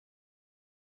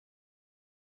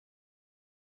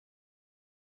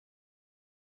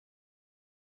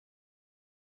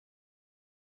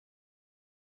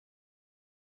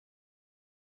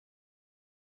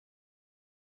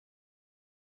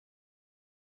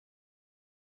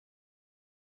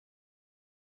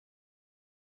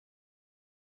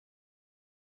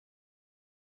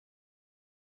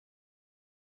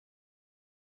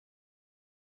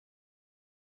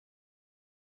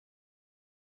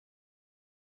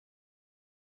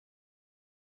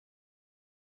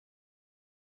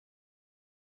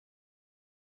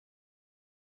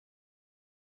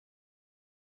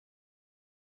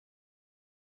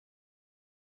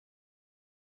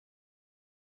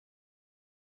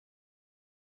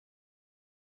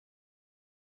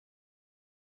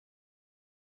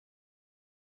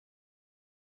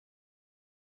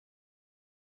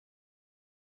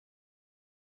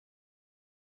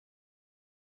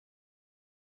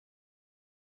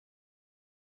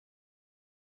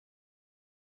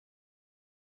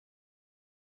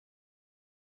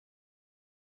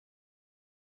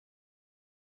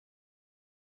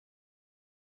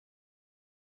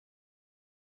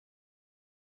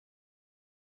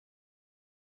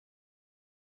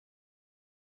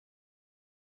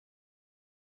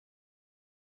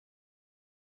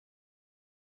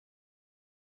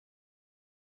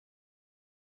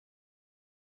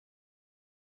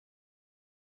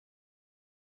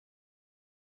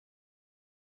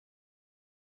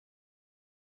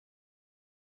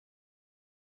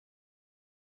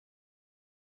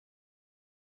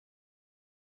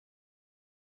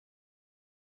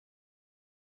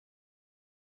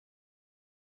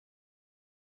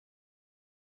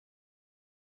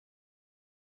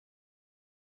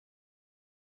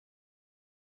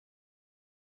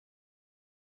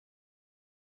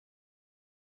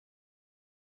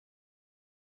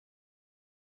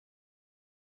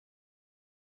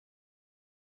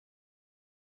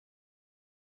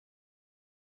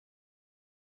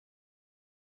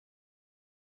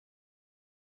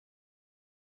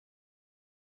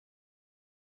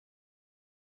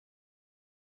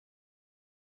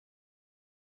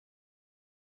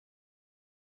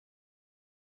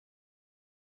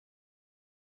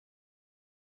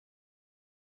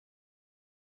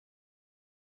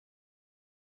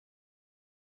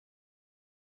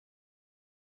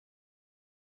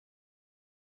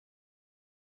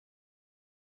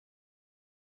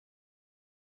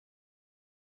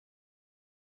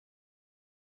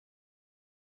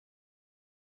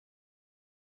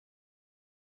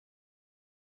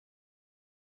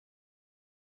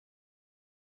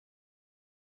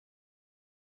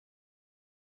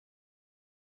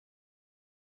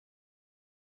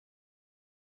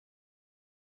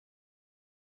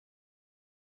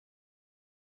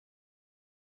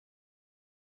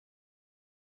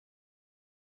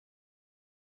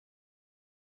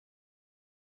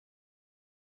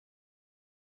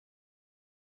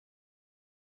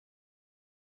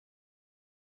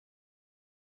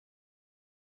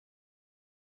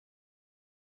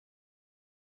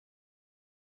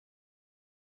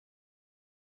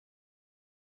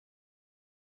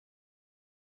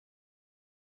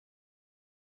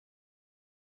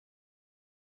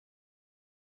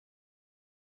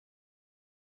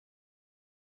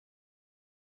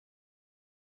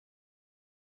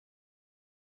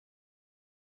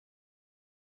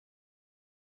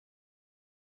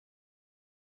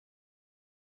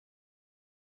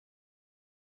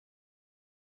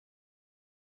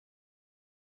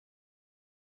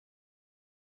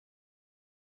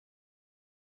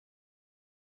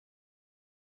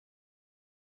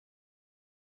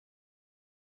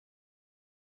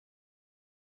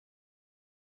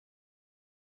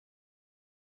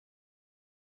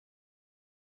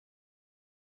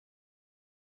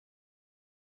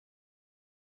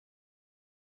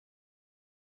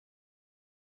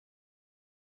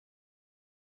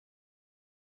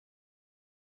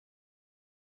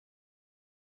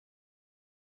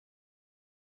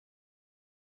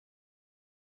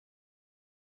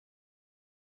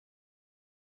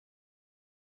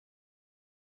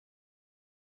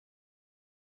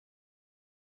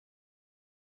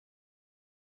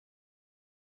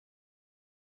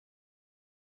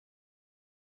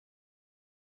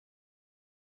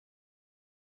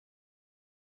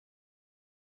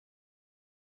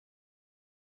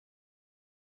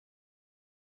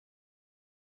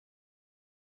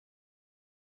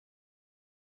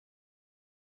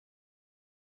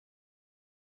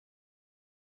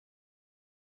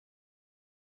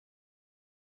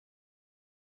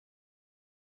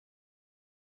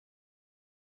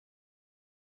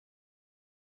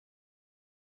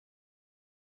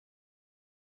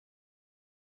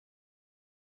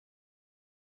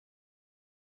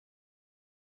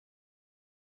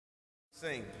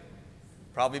Sing.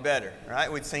 Probably better,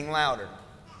 right? We'd sing louder.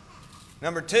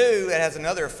 Number two, it has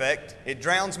another effect. It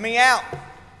drowns me out.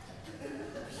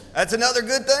 That's another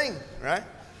good thing, right?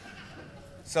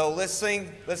 So let's sing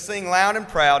loud and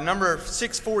proud. Number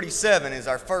 647 is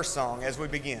our first song as we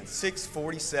begin.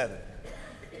 647.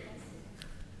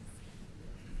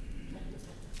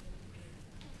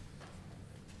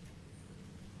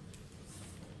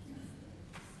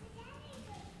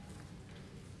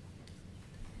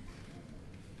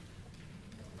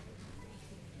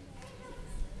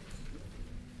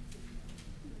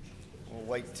 We'll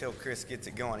wait till Chris gets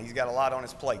it going. He's got a lot on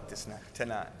his plate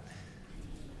tonight.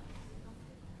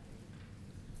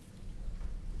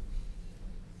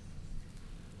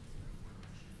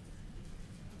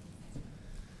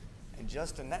 And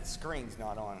Justin, that screen's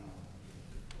not on.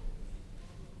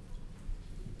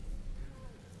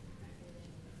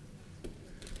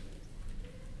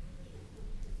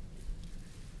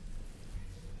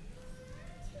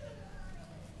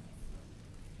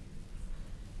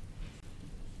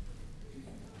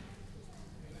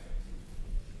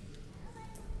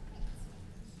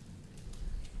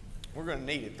 We're going to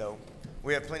need it, though.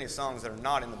 We have plenty of songs that are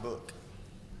not in the book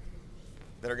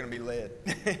that are going to be led.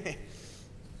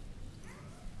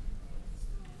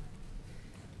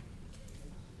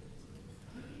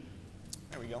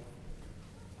 There we go.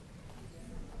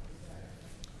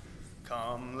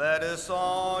 Come, let us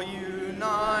all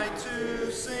unite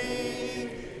to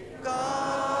sing.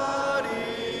 God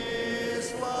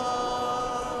is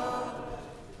love.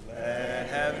 Let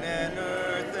heaven and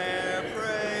earth their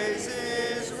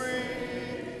praises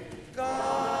ring.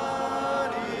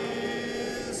 God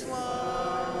is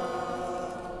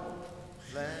love.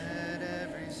 Let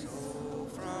every soul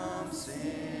from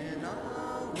sin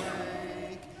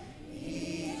awake,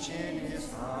 each in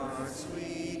his heart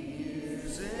sweet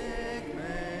music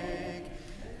make,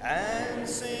 and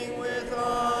sing with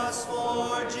us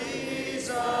for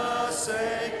Jesus'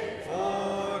 sake.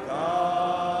 For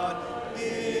God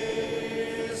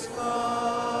is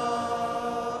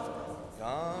love.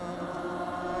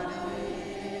 God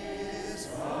is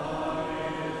love.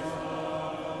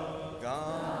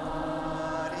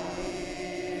 God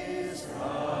is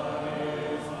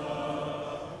love.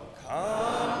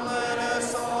 Come, let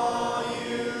us all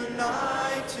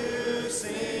unite to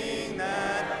sing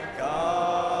that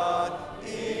God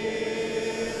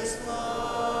is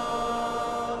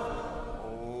love.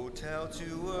 Oh, tell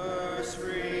to earth's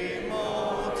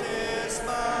remotest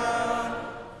bound,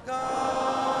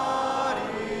 God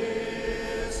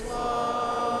is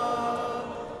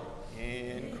love.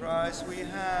 In Christ we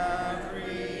have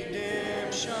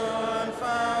redemption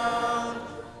found.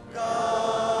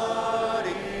 God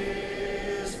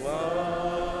is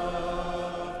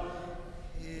love.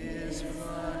 His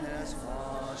blood has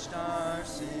washed our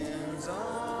sins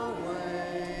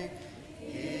away.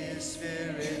 His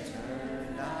Spirit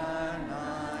turned our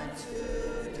night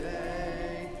to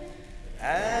day.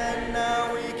 And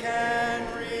now we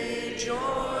can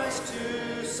rejoice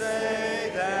to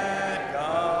say that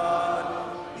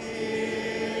God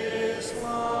is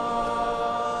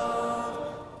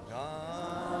love.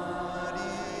 God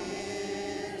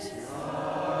is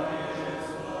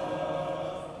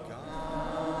love.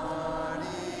 God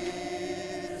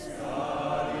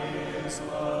is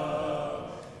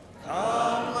love.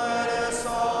 Come, let us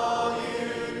all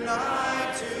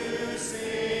unite to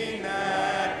sing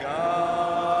that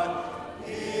God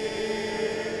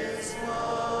is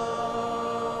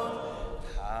love.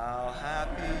 How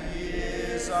happy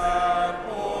is our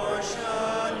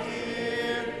portion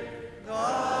here.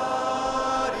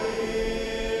 God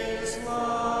is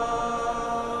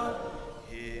love.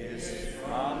 His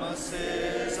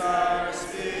promises our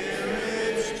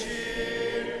spirits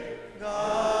cheer.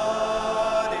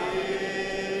 God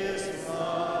is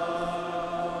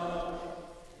love.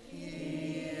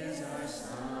 He is our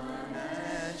sun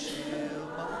and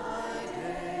shield by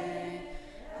day,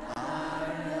 our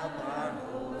help, our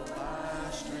hope,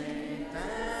 our strength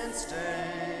and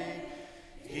stay.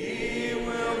 He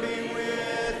will be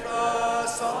with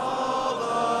us all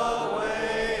the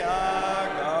way. Our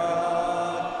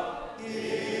God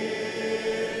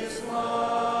is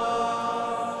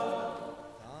love.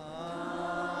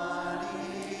 God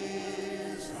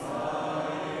is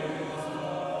love.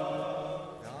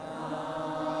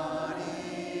 God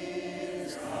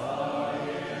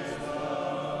is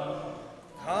love.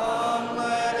 Come,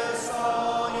 let us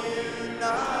all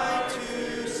unite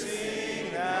to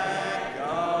sing that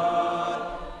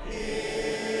God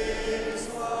is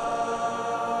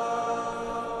love.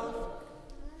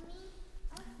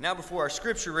 Now before our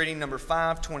scripture reading, number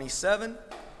 527.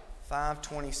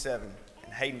 527.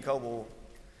 Hayden Coble will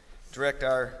direct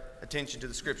our attention to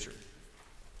the scripture.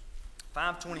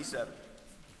 527.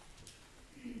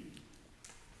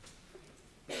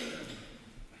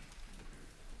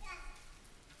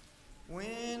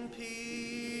 When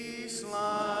peace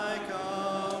like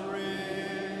a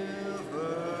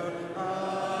river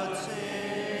attendeth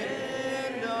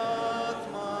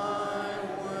my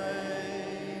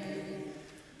way,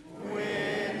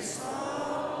 when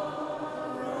sorrows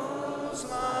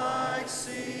like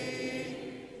sea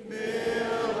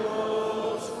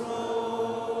billows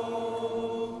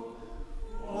roll,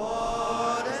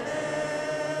 whatever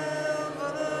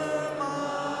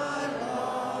my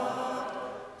lot,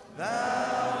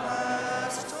 thou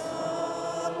hast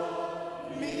taught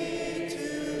me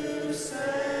to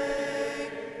say,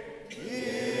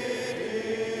 it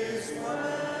is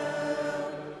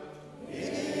well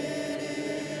with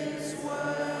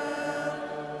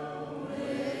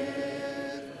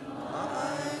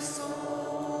my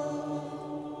soul.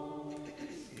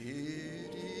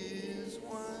 It is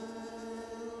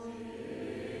well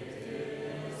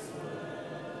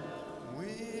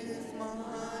with my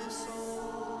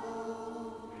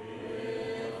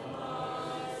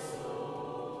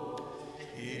soul.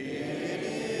 It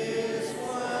is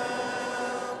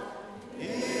well,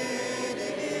 it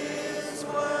is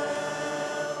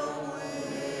well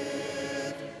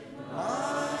with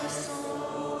my soul.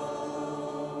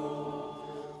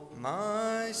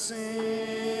 My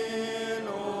sin,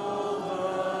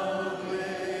 oh, the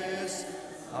bliss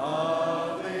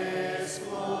of this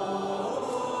glorious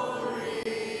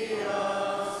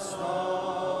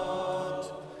thought.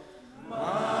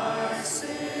 My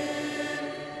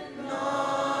sin,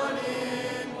 not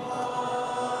in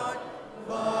part,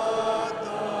 but the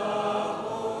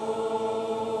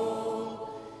whole,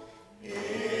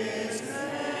 is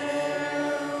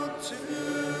nailed to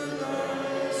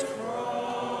this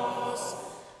cross,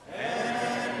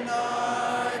 and I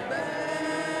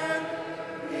bear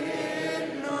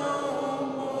it no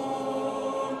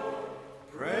more.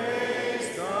 Praise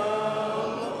the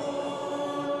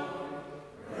Lord,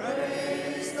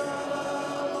 praise the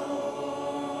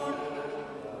Lord,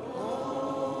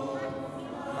 oh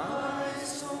my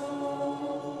soul.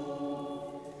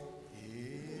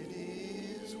 It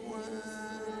is well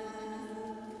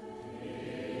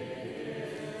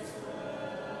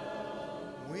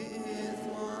with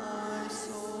my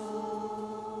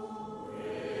soul.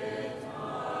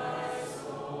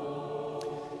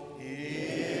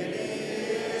 It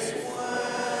is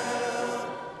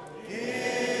well,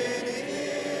 it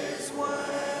is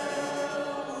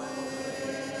well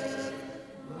with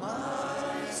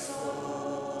my soul.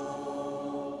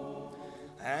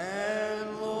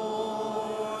 And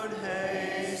Lord,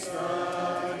 haste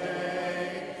the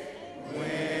day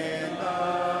when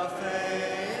the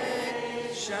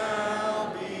faith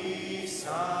shall be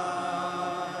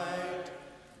sight.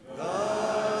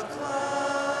 The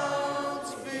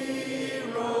clouds be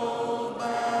rolled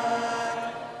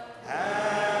back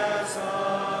as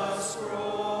a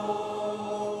scroll.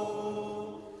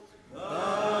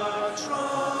 The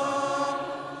trump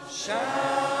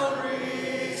shall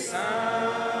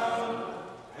resound,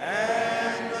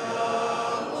 and the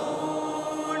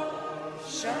Lord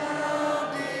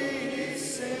shall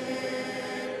descend.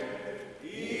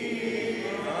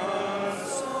 Even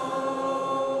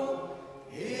so,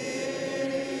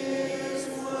 it is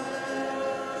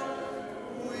well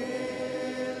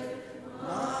with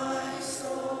my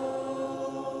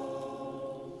soul.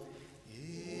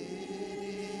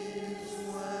 It is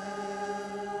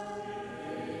well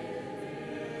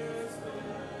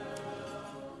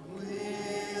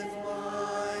with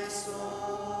my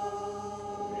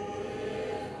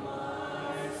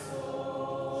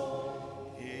soul.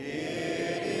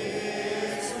 It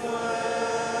is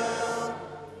well,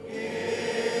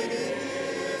 it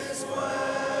is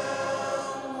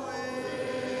well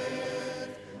with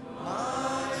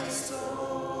my soul.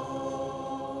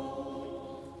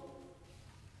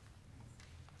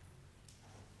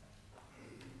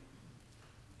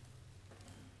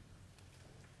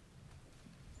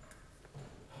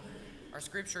 Our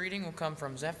scripture reading will come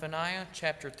from Zephaniah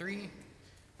chapter 3,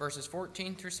 verses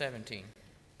 14 through 17.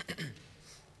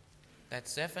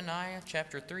 That's Zephaniah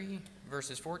chapter 3,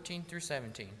 verses 14 through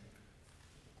 17.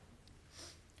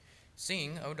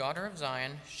 Sing, O daughter of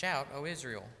Zion, shout, O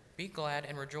Israel. Be glad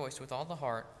and rejoice with all the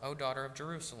heart, O daughter of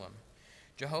Jerusalem.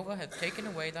 Jehovah hath taken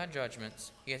away thy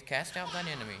judgments, he hath cast out thine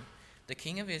enemy. The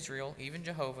King of Israel, even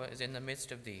Jehovah, is in the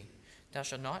midst of thee. Thou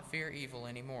shalt not fear evil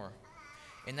any more.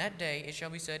 In that day it shall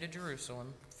be said to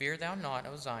Jerusalem, Fear thou not,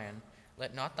 O Zion,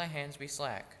 let not thy hands be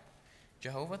slack.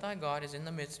 Jehovah thy God is in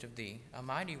the midst of thee, a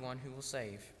mighty one who will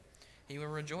save. He will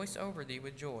rejoice over thee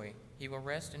with joy. He will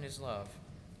rest in his love.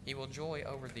 He will joy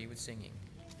over thee with singing.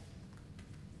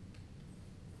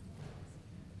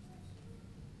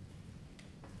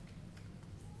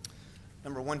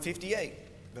 Number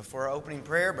 158, before our opening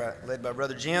prayer, led by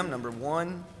Brother Jim, number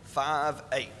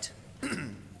 158.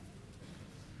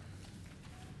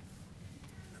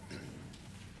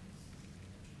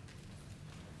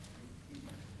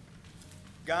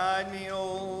 Guide me,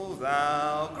 O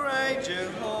thou great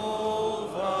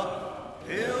Jehovah,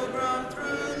 pilgrim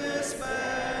through this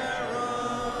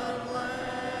barren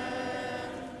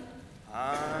land.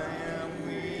 I am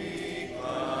weak,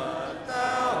 but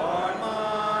thou art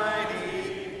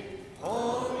mighty.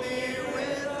 Hold me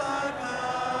with thy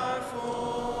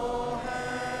powerful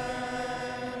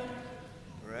hand.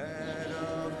 Bread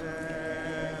of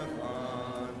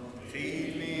heaven,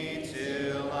 feed me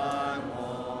till I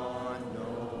want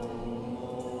no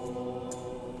more.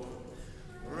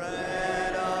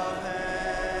 Bread of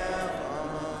heaven,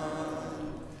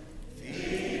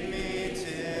 feed me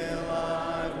till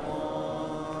I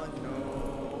want no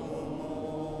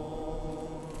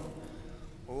more.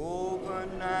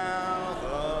 Open now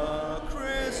the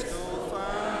crystal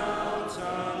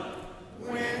fountain,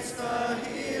 whence the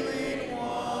healing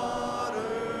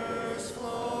waters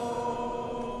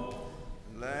flow.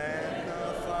 Let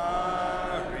the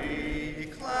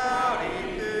fiery,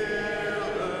 cloudy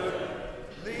pillar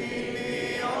lead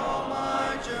me all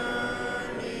my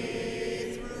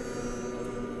journey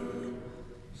through.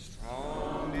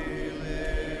 Strong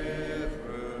deliverer,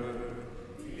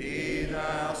 be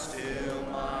thou still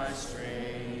my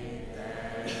strength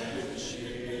and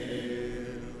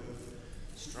shield.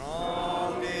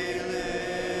 Strong deliverer,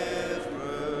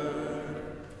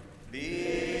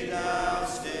 be thou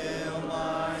still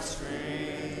my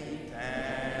strength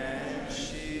and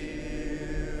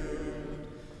shield.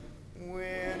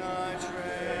 When I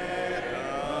tread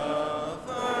the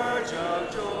verge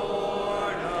of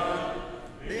Jordan,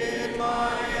 bid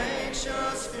my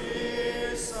anxious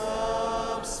fears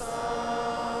subside.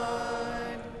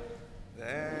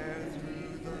 There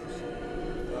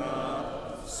through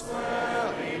the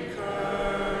swelling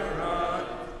current,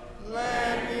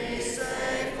 land me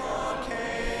safe on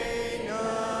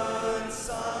Canaan's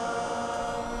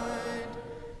side.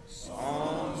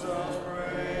 Songs of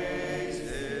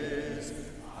praises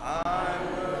I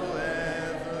will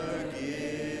ever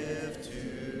give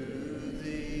to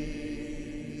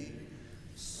thee.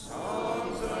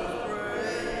 Songs of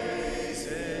praises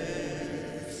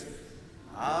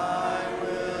I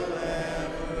will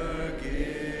ever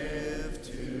give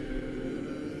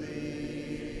to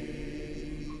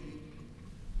thee.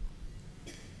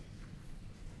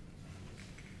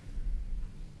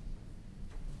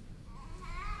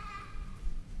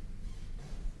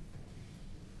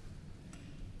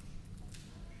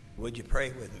 Would you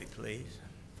pray with me, please?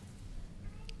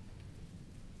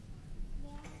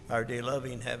 Our dear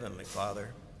loving Heavenly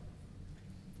Father,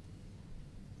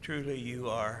 truly you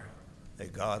are a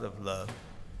God of love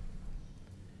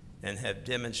and have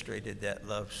demonstrated that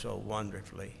love so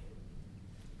wonderfully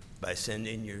by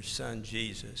sending your Son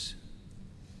Jesus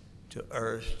to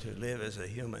earth to live as a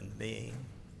human being,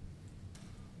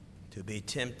 to be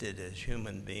tempted as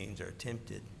human beings are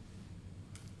tempted,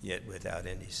 yet without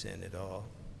any sin at all,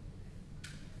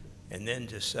 and then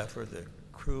to suffer the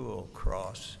cruel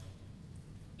cross,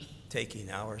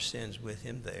 taking our sins with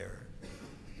him there,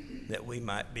 that we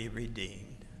might be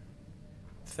redeemed.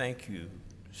 Thank you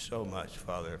so much,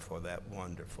 Father, for that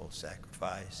wonderful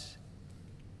sacrifice.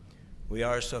 We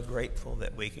are so grateful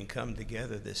that we can come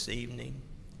together this evening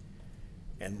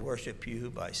and worship you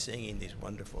by singing these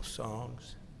wonderful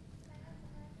songs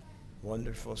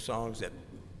that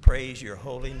praise your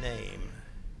holy name.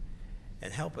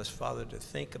 And help us, Father, to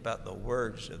think about the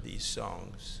words of these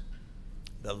songs,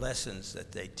 the lessons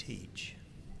that they teach.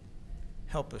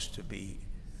 Help us to be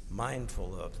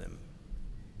mindful of them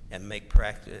and make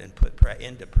practice and put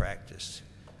into practice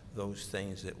those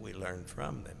things that we learn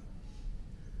from them.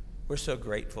 We're so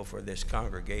grateful for this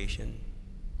congregation.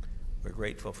 We're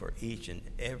grateful for each and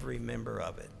every member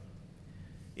of it.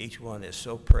 Each one is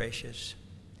so precious.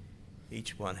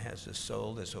 Each one has a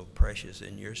soul that's so precious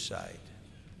in your sight.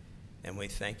 And we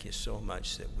thank you so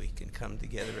much that we can come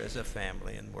together as a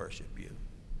family and worship you.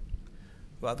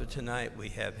 Father, tonight we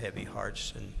have heavy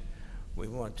hearts, and we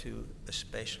want to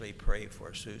especially pray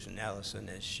for Susan Allison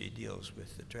as she deals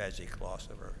with the tragic loss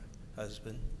of her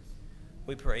husband.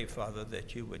 We pray, Father,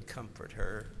 that you would comfort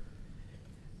her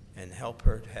and help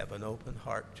her to have an open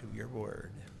heart to your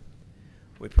word.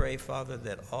 We pray, Father,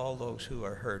 that all those who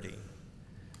are hurting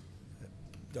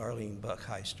Darlene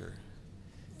Buckheister.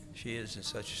 She is in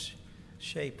such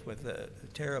shape, with a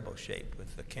terrible shape,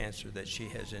 with the cancer that she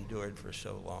has endured for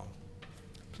so long.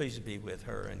 Please be with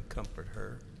her and comfort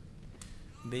her.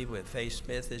 Be with Faith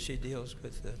Smith as she deals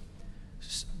with the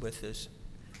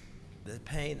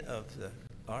pain of the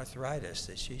arthritis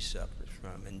that she suffers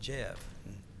from, and Jeff,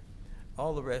 and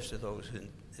all the rest of those in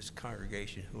this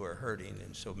congregation who are hurting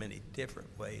in so many different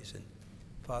ways. And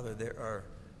Father, there are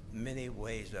many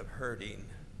ways of hurting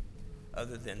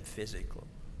other than physical.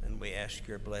 And we ask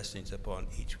your blessings upon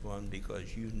each one,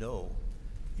 because you know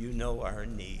our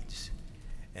needs.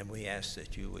 And we ask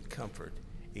that you would comfort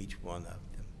each one of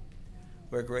them.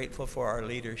 We're grateful for our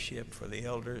leadership, for the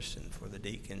elders and for the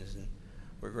deacons, and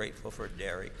we're grateful for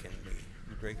Derek, and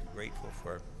we're grateful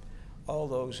for all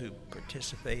those who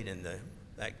participate in the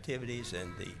activities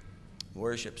and the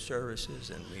worship services,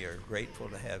 and we are grateful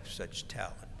to have such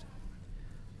talent.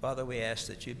 Father, we ask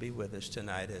that you be with us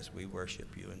tonight as we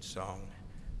worship you in song.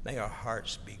 May our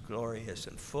hearts be glorious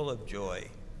and full of joy,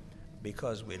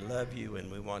 because we love you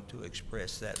and we want to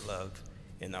express that love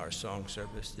in our song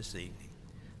service this evening.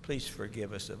 Please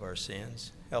forgive us of our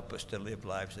sins. Help us to live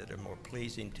lives that are more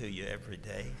pleasing to you every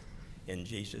day. In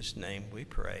Jesus' name we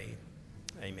pray.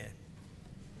 Amen.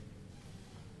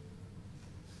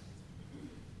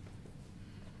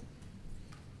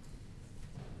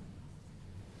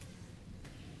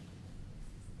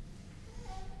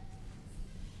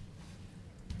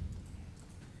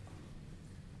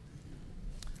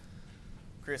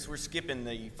 Chris, we're skipping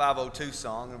the 502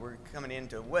 song, and we're coming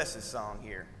into Wes's song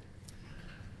here.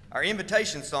 Our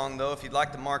invitation song, though, if you'd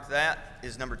like to mark that,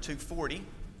 is number 240.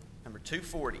 Number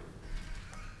 240.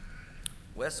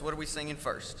 Wes, what are we singing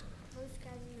first? Blue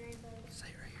skies and rainbows. Say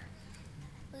it right here.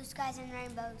 Blue skies and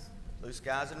rainbows. Blue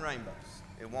skies and rainbows.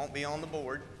 It won't be on the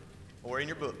board or in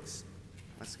your books.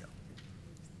 Let's go.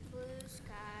 Blue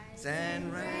skies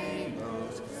And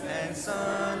rainbows and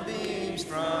sunbeams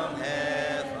from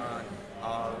heaven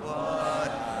are what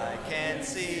I can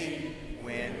see.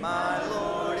 When my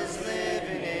Lord is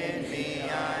living in me,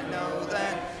 I know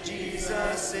that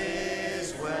Jesus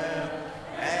is well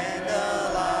and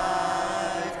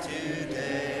alive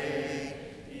today.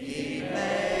 He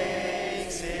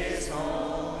makes his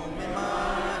home in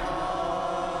my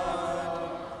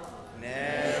heart.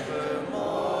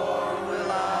 Nevermore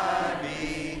will I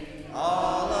be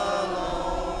all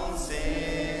alone,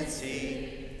 since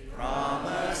he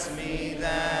promised me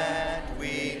that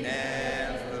we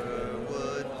never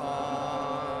would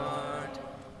part.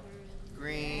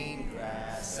 Green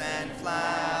grass and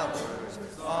flowers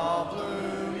all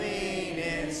blooming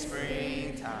in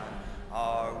springtime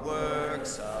are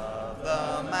works of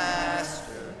the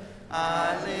Master.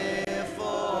 I live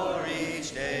for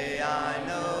each day. I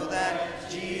know that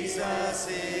Jesus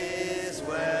is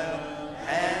well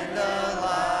and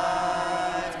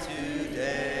alive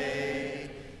today.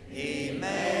 He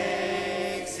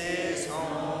makes his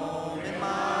home in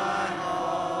my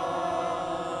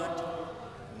heart.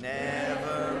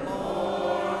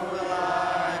 Nevermore will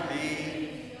I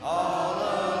be all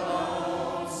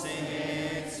alone,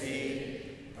 since he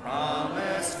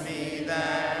promised me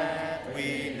that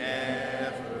we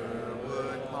never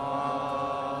would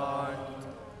part.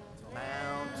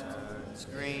 Mountains,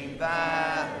 green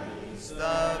valleys,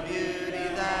 the beauty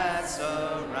that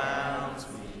surrounds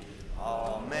me,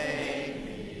 all make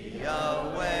me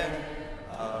aware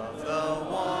of the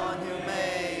one who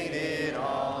made it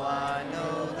all. I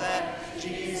know that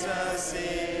Jesus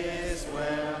is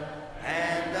well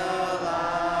and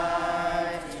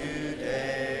alive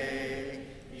today.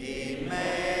 He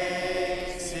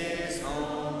makes his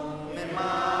home in my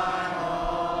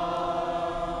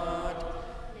heart.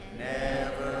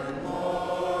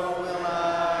 Nevermore will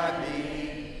I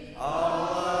be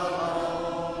all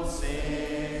alone,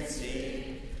 since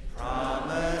he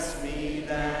promised me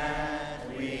that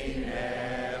we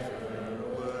never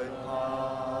would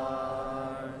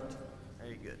part.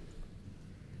 Very good.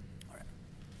 All right.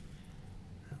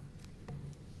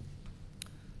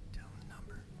 Tell the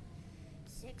number.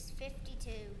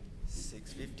 652.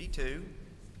 652.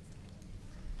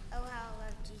 Oh, how I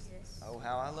love Jesus. Oh,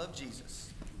 how I love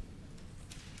Jesus.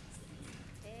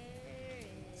 There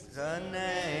is The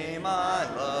name I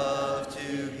love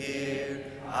to hear,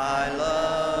 I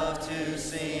love to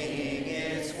sing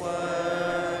its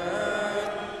word.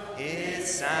 It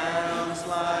sounds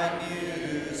like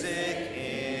music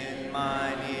in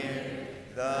my ear,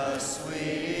 the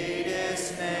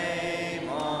sweetest name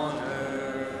on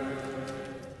earth.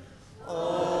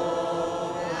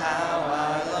 Oh, how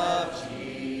I love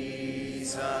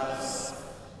Jesus.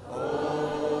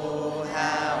 Oh,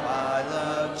 how I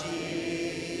love Jesus.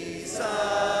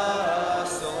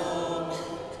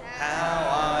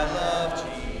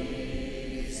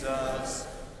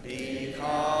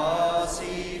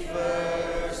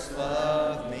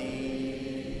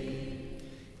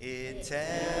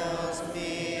 tells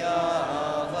me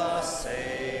of a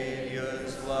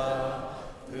Savior's love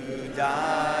who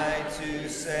died to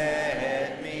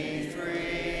set me free.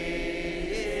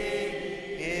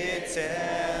 It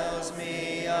tells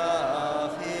me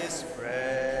of his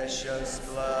precious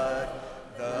blood,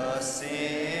 the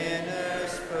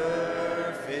sinner's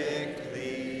perfect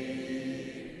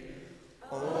plea.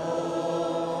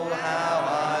 Oh, how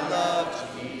I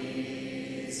love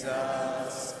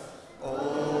Jesus.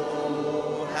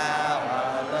 Oh, how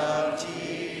I love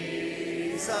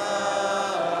Jesus.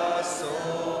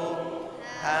 Oh,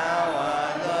 how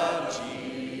I love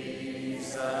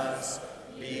Jesus,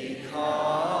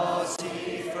 because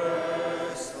he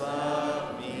first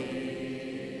loved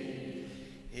me.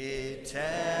 It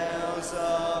tells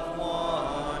of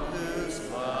one whose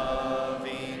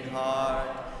loving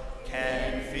heart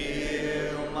can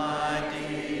feel my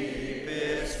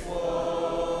deepest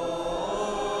woe,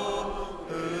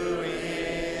 who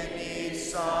in each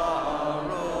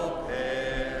sorrow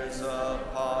bears a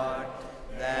part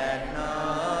that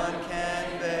none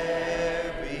can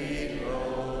bear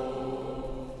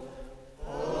below.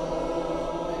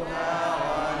 Oh, how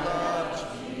I love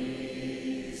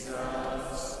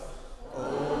Jesus.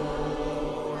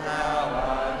 Oh, how I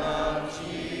love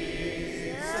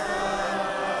Jesus.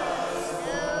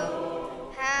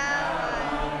 How I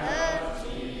love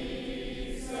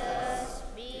Jesus,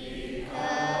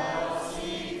 because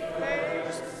he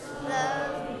first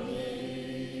loved me.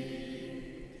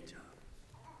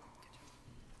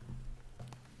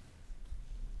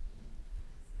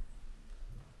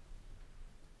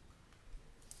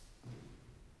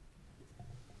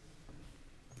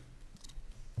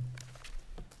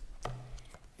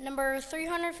 Number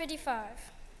 355.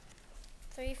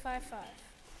 355.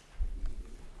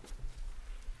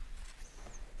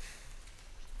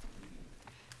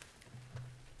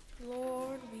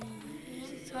 Lord, we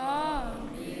come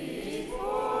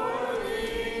before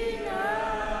thee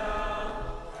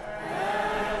now.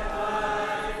 At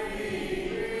thy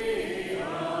feet we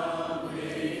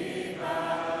humbly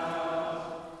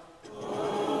bow.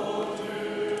 Oh, do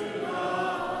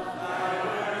not thy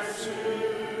words to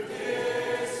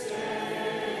this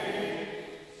day.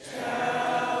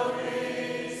 Shall we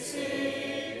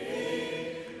seek thee,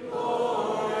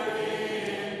 Lord,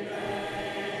 in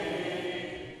vain?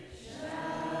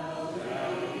 Shall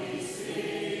we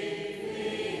seek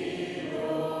thee,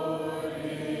 Lord,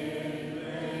 in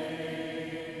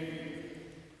vain?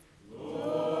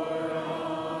 Lord,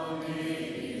 on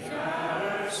these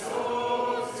our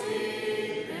souls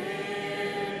depend.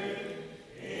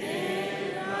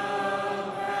 In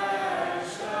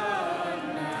compassion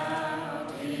now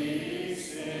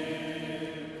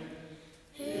descend.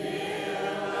 Heal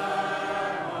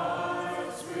our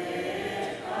hearts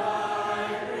with thy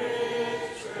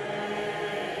rich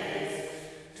grace.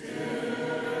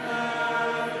 Tune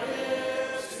our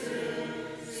lips to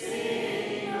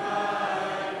sing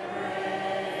thy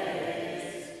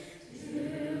praise.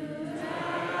 Tune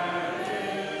our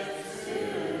lips to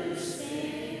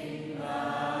sing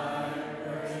thy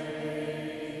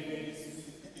praise.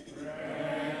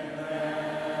 Grant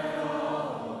that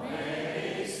all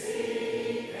may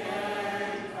seek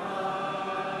and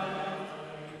find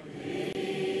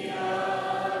thee, a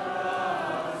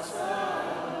rock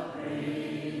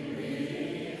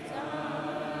supremely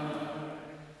kind.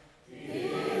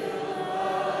 Heal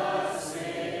the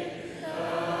sick,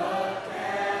 the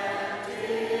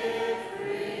captive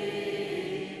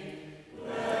free.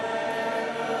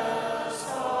 Let us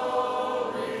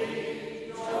all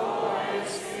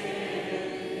rejoice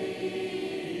in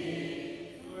thee.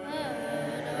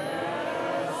 Let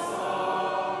us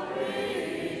all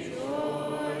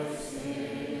rejoice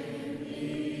in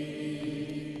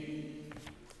thee.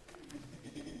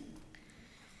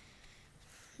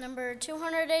 Number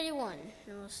 281,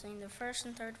 and we'll sing the first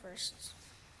and third verses.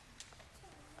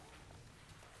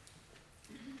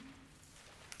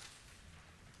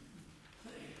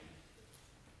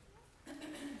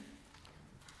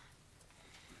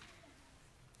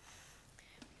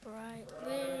 Bright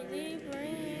lily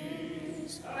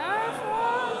brings our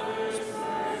Father's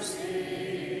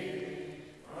mercy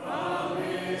from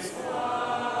his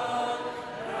flood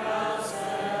crowds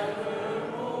evermore.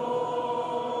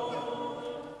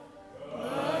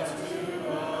 But to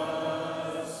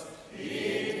us he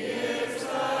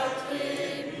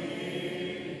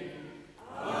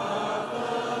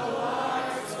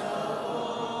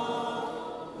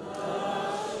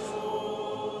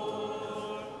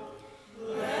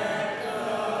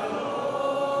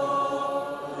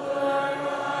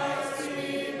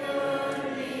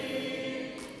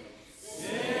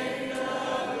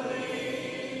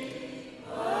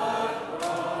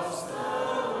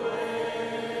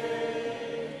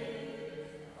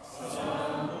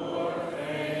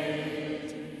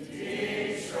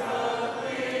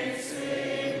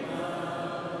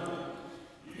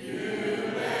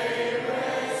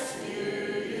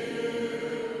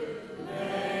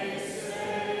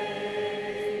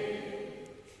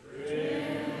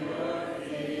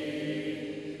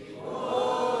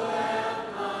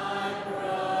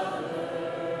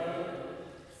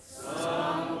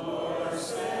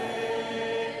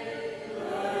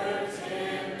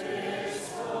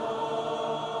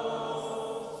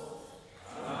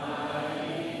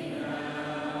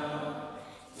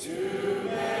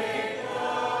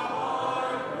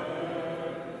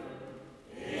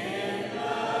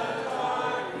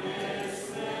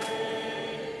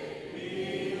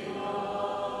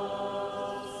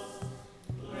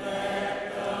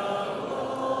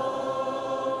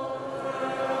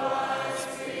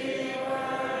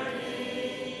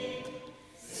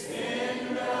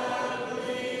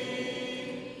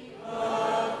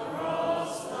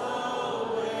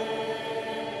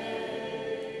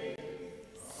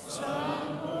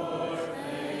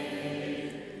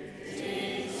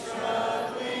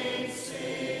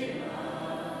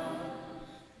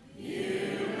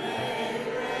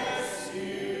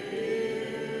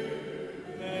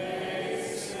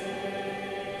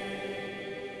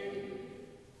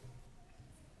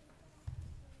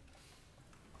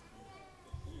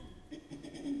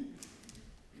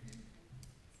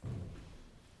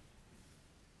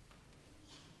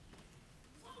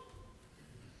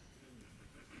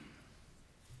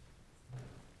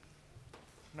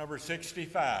number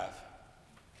 65.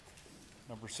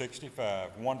 Number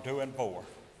 65, 1, 2, and 4.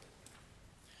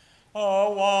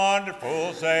 A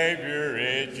wonderful Savior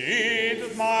is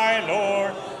Jesus my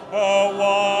Lord, a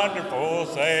wonderful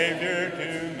Savior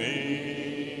to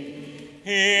me.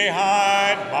 He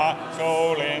hides my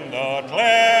soul in the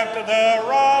cleft of the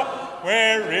rock,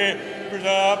 where rivers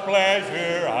of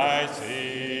pleasure I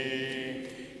see.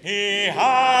 He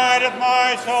hideth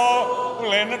my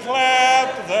soul in the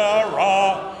cleft of the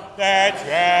rock, that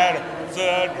shadows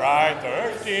the dry,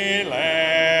 thirsty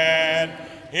land.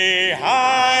 He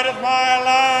hideth my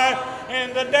life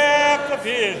in the depth of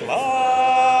his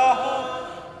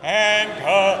love, and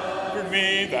covered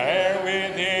me there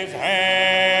with his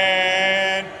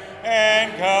hand,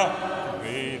 and covered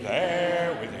me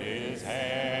there with his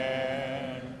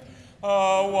hand.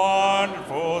 A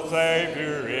wonderful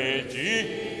Savior is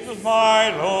Jesus my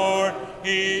Lord,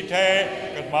 he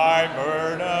taketh my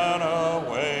burden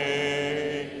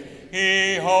away.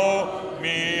 He holds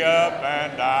me up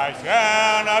and I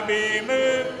shall not be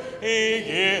moved. He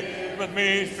giveth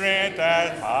me strength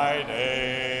as my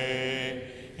day.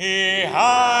 He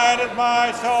hideth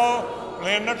my soul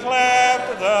in the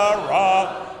cleft of the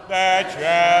rock, that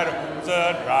shadows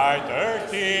the dry,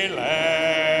 thirsty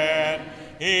land.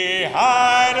 He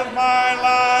hideth my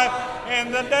life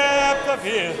in the depth of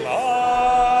his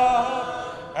love,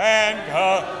 and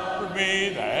covered me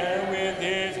there with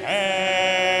his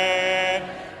hand,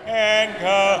 and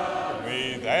covered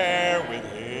me there with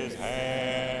his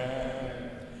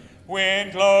hand.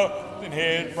 When clothed in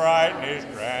his brightness,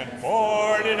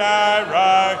 transported I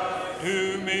rise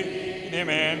to meet him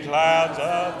in clouds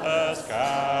of the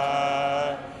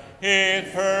sky. His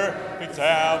perfect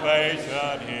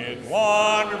salvation, his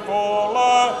wonderful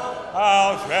love,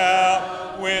 I'll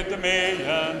shout with the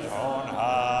millions on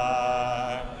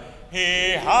high.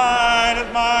 He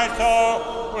hideth my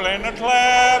soul in the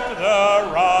cleft of the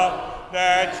rock,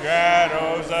 that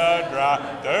shadows the dry,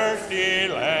 thirsty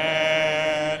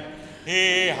land.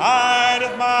 He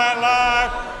hideth my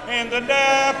life in the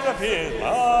depth of his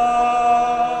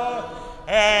love,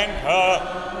 and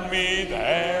covered me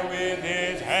there with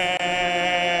his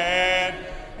hand,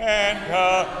 and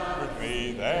covered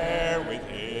me there with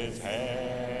his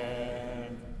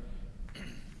hand.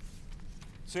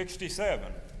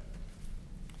 67.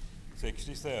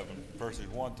 67, verses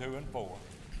 1, 2, and 4.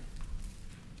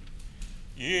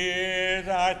 Years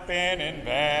I spent in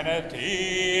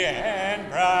vanity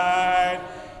and pride,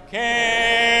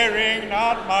 caring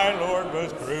not my Lord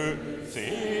was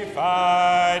crucified,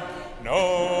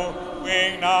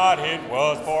 knowing not it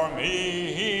was for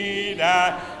me he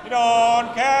died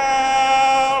on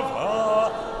Calvary.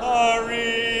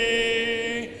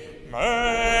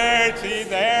 Mercy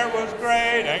there was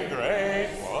great and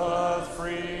grace was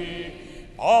free.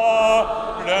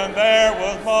 Pardon there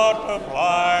was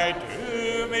multiplied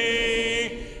to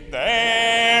me.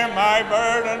 There my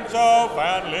burden so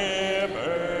found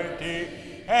liberty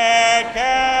at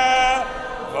Calvary.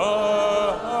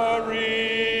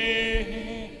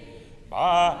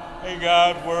 By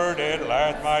God's word at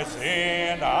last my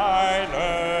sin I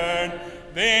learned.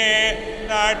 Then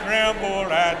I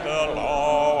trembled at the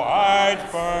law I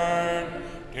spurned,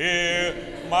 till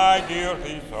my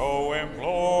guilty soul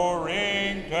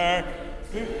imploring turned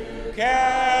to Calvary.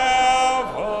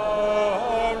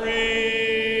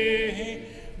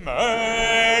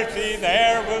 Mercy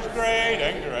there was great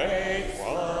and grace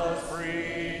was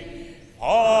free.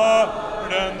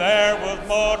 Pardon there was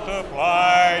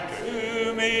multiplied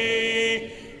to me.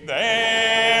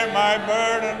 There my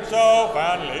burden so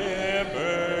found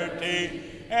liberty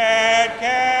at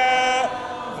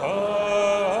Calvary.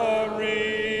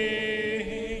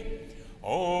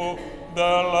 Oh, the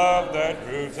love that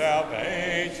drew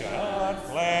salvation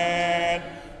plan.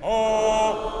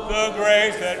 Oh, the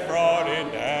grace that brought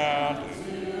it down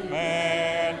to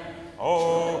man.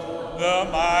 Oh, the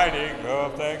mighty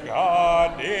growth that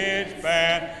God did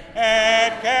span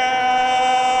at Calvary.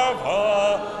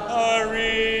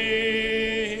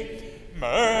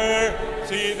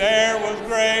 Mercy there was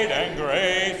great and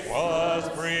grace was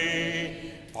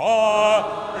free.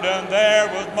 Pardon there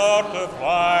was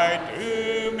multiplied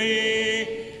to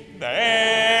me.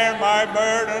 There my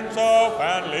burden so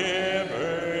found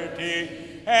liberty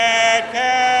at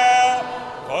Calvary.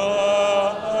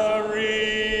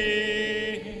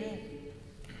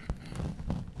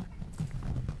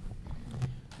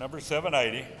 Number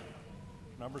 780.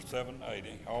 Number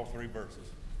 780, all three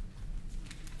verses.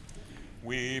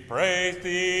 We praise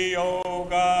thee, O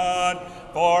God,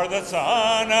 for the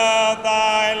Son of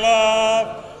thy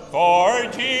love, for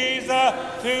Jesus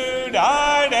who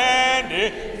died and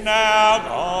did now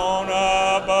gone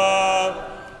above.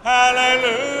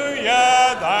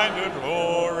 Hallelujah, thine the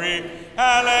glory.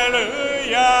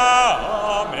 Hallelujah,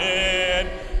 amen.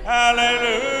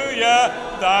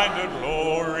 Hallelujah, thine the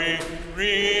glory.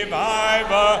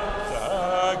 Revive us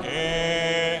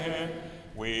again.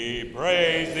 We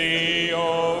praise thee,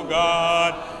 O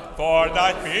God, for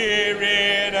thy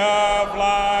spirit of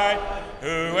light,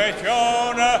 who has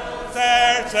shown us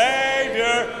their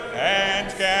Savior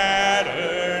and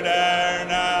scattered our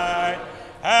night.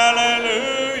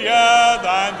 Hallelujah,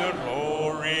 thine the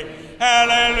glory.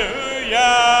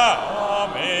 Hallelujah,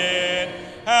 amen.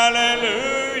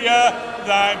 Hallelujah,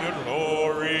 thine the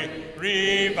glory.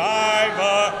 Revive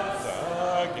us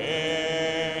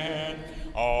again.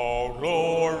 All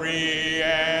glory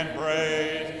and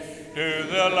praise to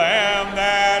the Lamb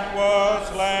that was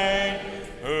slain,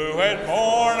 who has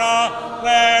borne all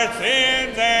their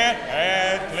sins and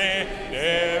has cleansed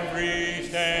every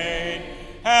stain.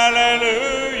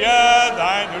 Hallelujah,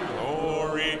 thine the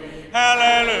glory.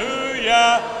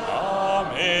 Hallelujah,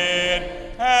 amen.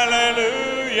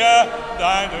 Hallelujah,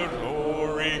 thine the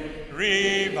glory.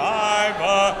 Revive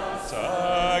us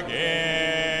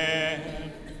again.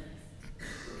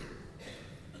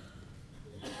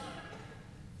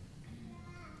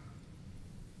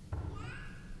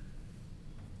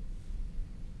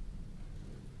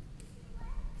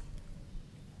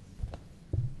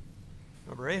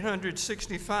 Number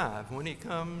 865, when he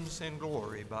comes in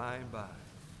glory by and by.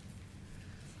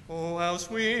 Oh, how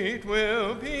sweet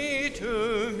will be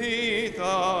to me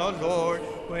the Lord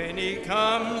when he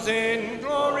comes in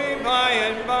glory by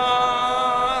and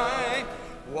by.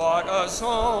 What a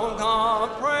song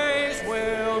of praise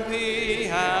will be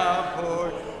have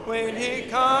poured when he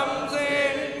comes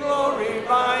in glory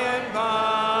by and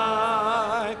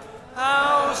by.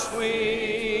 How sweet,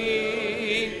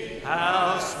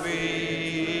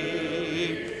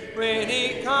 when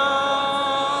he comes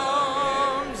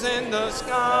in the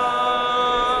sky.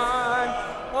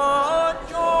 What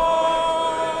joy,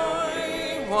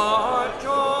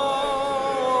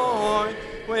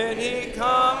 when he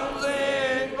comes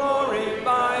in glory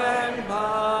by and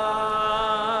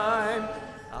by.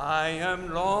 I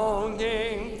am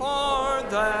longing for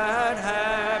that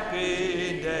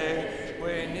happy day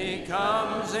when he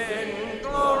comes in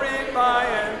glory by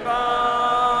and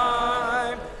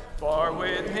by. For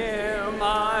with him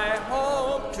I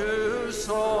hope to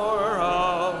soar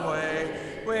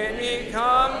away when he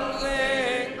comes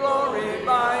in glory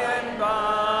by and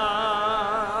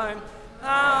by.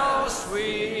 How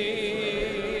sweet,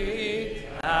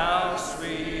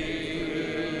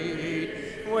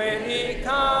 when he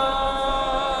comes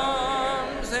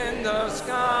in the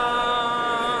sky.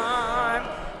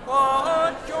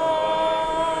 What joy,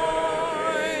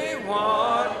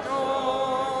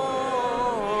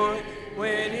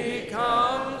 when he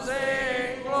comes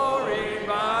in glory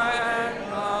by and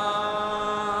by.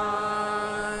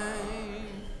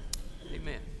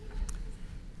 Amen.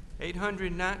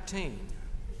 819.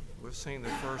 We'll sing the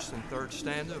first and third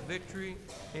stanza, Victory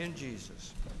in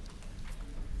Jesus.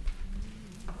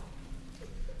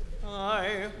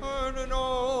 I heard an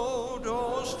old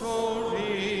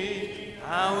story,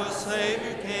 how a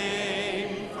Savior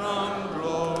came from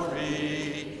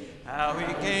glory, how he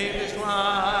gave his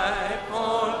life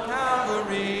on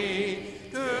Calvary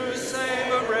to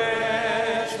save a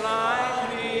wretch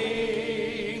like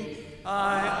me.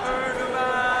 I heard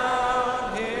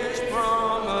about his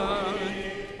promise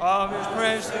of his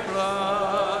precious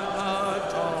blood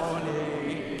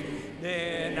atoning.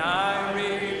 Then I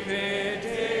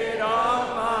repented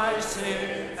of my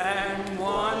sin and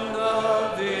won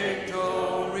the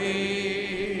victory.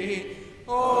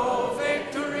 Oh,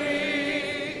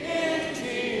 victory in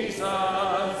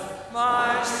Jesus,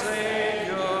 my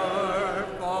Savior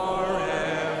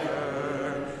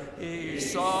forever. He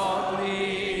sought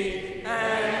me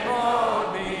and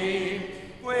bought me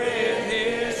with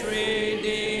his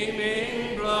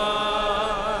redeeming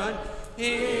blood.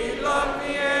 He loved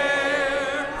me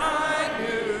ere I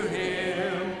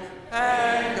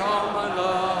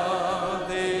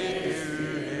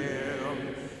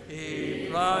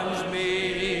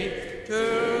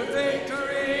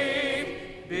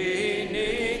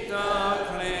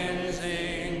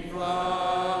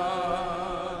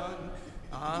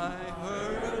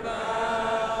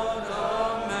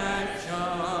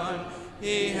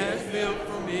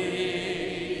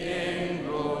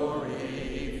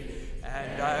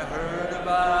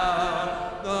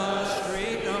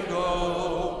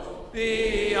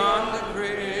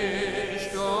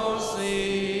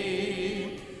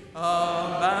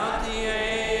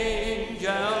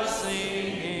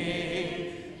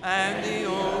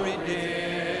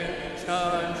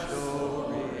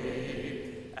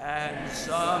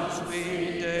some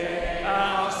sweet day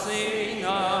I'll sing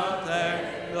up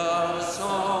there the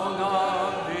song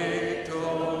of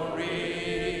victory.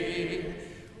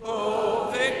 Oh,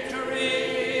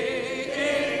 victory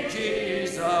in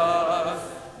Jesus,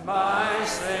 my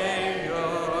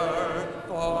Savior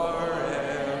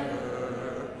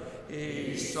forever.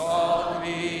 He sought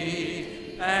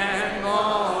me and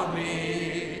bought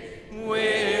me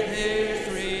with his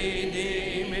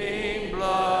redeeming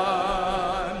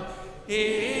blood.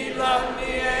 He loved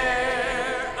me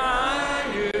ere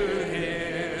I knew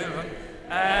him,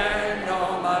 and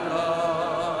all my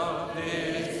love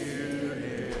is to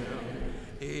him.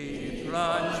 He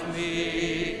plunged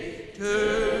me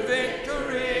to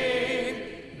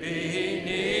victory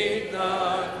beneath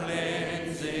the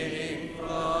cleansing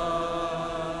flood.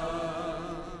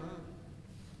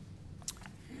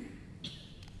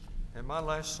 And my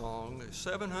last song is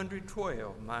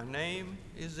 712, My Name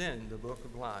is in the Book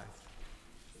of Life.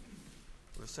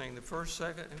 We'll sing the first,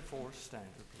 second, and fourth stanza,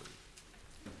 please.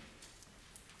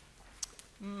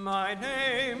 My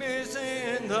name is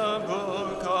in the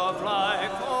book of life.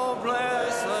 Oh,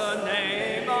 bless the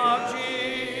name of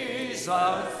Jesus.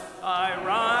 I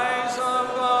rise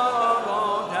above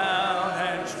all doubt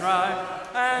and strife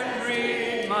and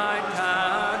read my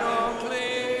title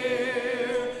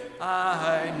clear.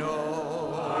 I know,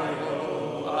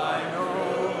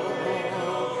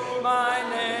 my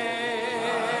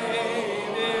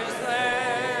name is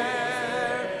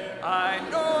there. I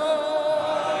know,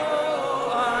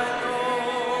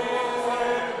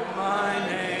 my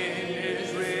name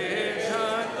is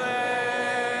written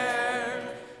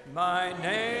there. My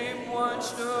name once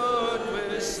stood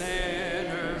with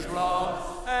sinners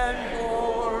lost and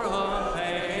bore a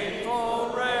painful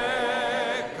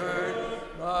record,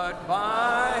 but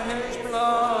by his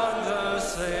blood the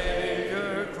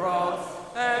Savior crossed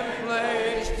and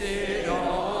placed it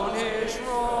on his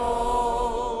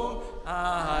robe.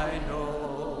 I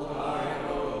know,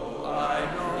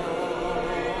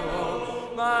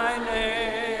 my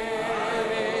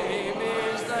name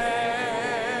is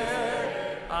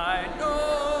there. I know,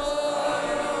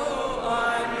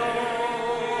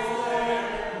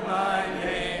 my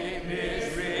name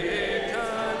is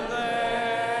written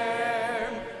there.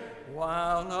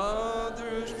 While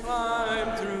others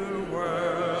climb through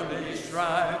worldly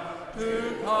strife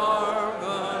to carve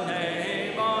a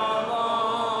name of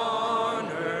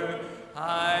honor,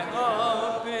 high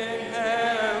up in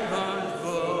heaven's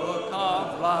book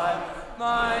of life,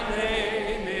 my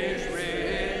name is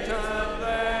written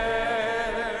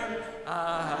there.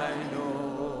 I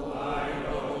know,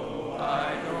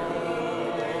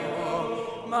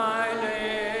 my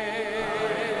name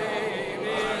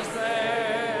is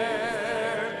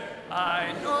there.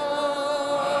 I know,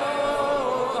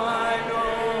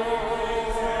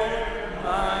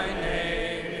 my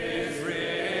name is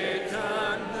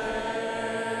written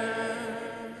there.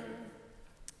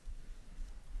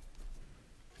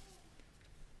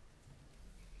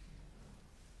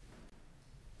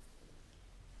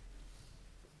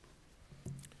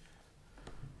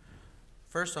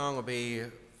 First song will be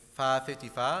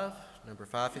 555, number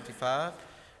 555,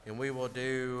 and we will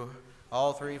do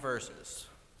all three verses.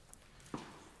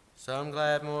 Some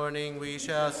glad morning we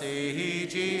shall see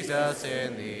Jesus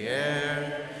in the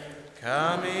air,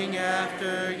 coming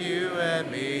after you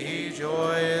and me,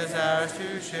 joy is ours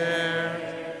to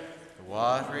share.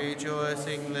 What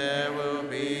rejoicing there will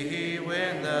be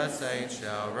when the saints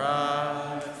shall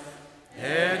rise,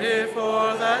 headed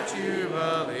for that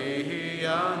jubilee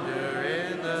yonder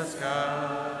in the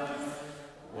sky.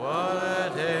 What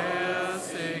a day of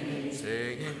singing,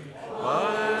 singing,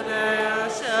 what a day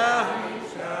of shouting,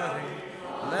 shouting,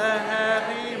 that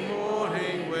happy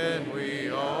morning when we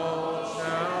all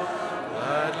shall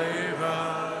gladly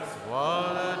rise.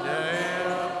 What a day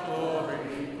of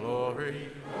glory, glory,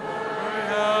 glory,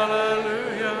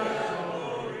 hallelujah.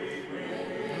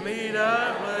 Meet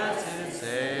our blessed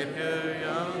Savior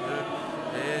yonder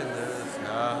in the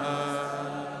sky.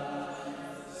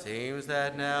 Seems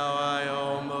that now I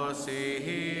almost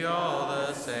see all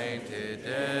the sainted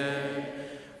dead,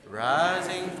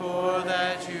 rising for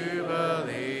that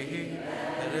jubilee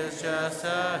that is just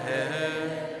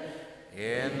ahead.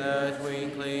 In the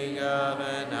twinkling of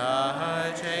an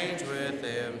eye, change with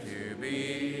them to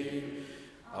be,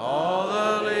 all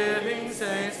the living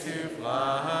saints to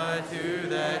fly to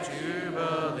that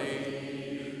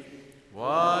jubilee.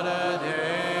 What a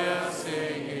day of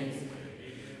singing,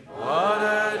 what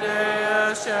a day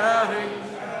of shouting,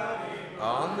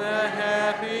 on the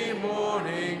happy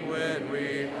morning when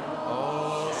we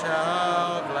all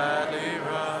shall gladly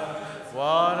rise.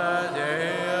 What a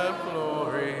day of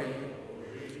glory,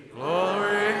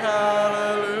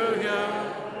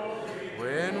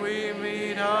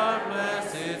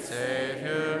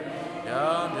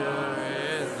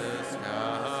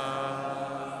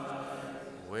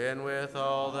 when with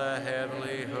all the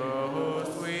heavenly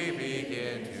host we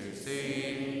begin to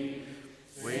sing.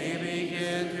 We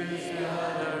begin to sing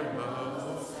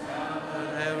uttermost,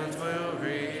 the heavens will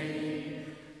ring.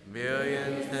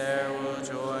 Millions there will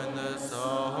join the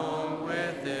song,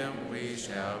 with them we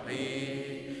shall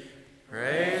be.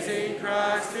 Praising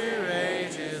Christ to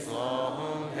ages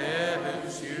long,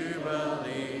 heaven's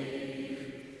jubilee.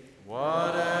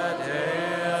 What a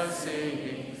day of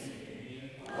singing,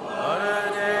 what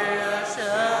a day of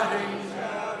shouting,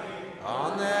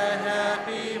 on that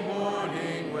happy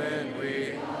morning when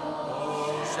we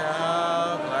all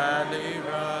shall gladly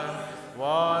run.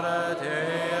 What a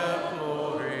day of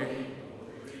glory,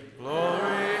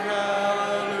 glory,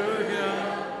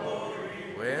 hallelujah,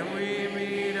 when we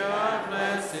meet our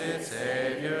blessed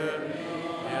Savior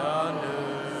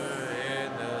yonder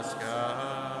in the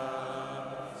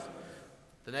skies.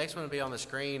 The next one will be on the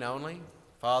screen only.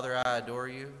 Father, I adore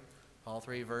you. All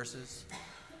three verses.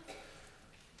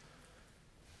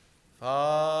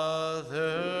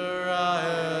 Father, I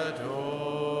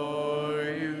adore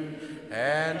you,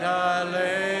 and I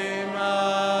lay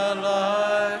my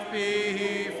life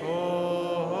before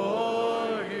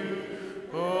you.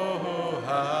 Oh,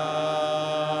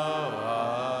 how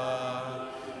I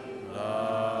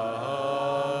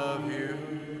love you.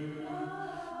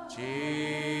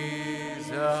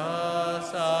 Jesus,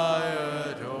 I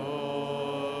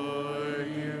adore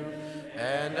you,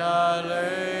 and I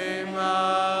lay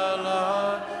my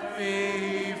life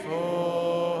before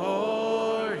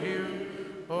you.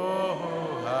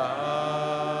 Oh, how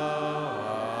I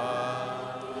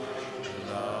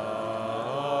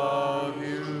love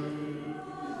you.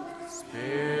 Spirit,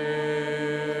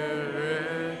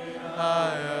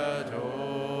 I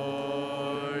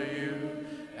adore you,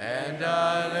 and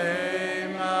I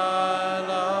lay my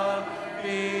life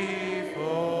before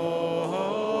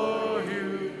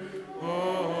you.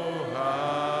 Oh, how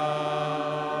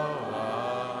I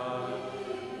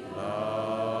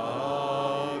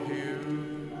love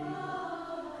you.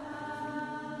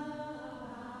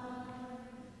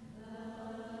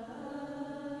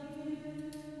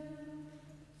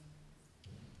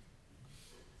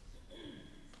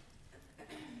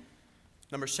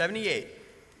 Number 78.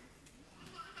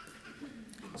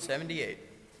 78.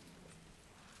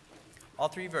 All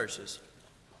three verses.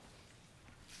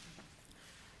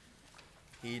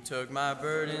 He took my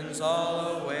burdens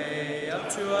all away, up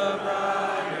to a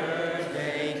brighter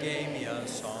day, gave me a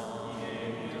song,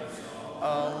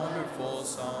 a wonderful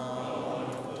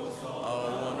song,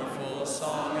 a wonderful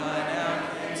song I now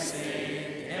can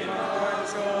sing. In my heart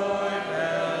joy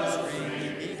bells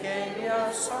ring. He gave me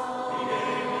a song,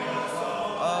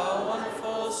 a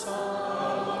wonderful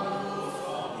song.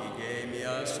 He gave me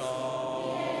a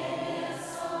song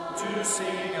to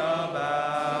sing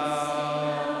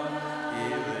about. He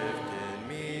lifted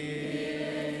me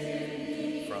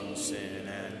from sin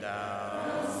and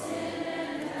doubt.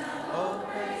 Oh,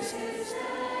 praise His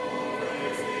name.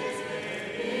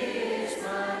 He is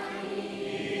my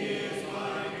King.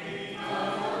 A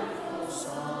wonderful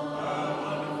song.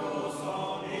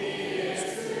 He is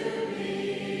to me.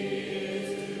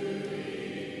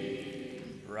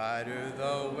 Brighter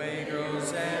the way grows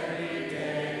every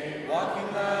day, walking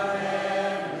the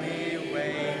heavenly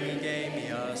way. He gave me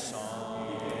a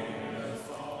song,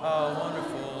 a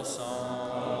wonderful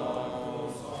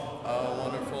song, a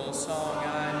wonderful song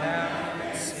I now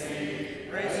can sing.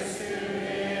 Praises to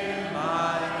Him,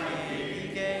 my King. He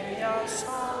gave me a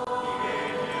song, a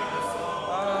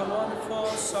wonderful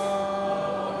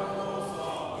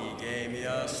song. He gave me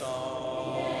a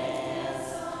song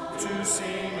to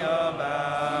sing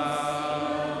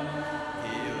about.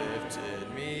 He lifted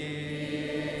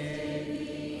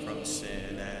me from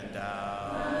sin and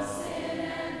doubt.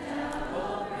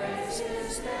 Oh, praise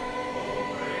His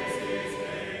name.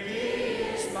 He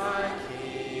is my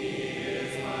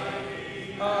King.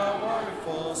 A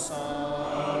wonderful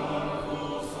song.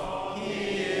 He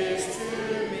is to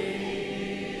me.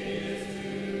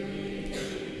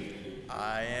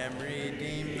 I am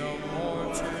redeemed, no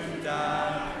more to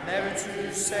die, never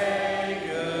to say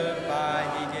goodbye.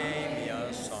 He gave me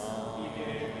a song,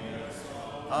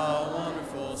 a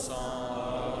wonderful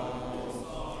song.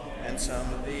 And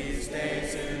some of these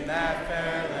days in that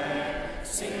fair land,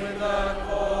 sing with a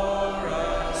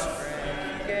chorus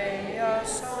friend. He gave me a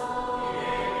song,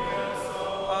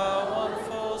 a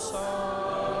wonderful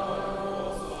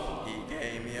song. He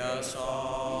gave me a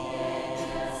song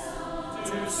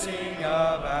to sing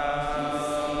about.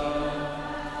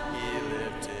 He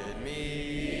lifted me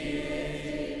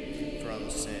from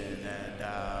sin and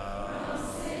doubt.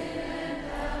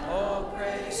 Oh,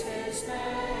 praise His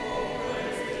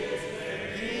name.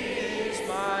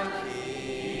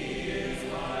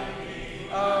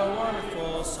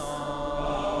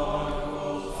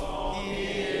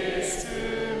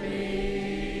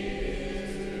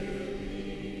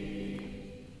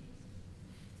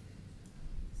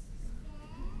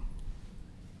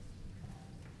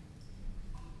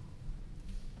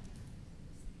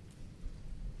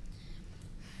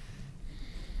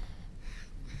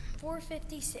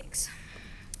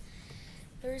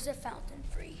 There's a fountain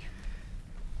free.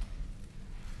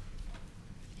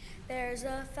 There's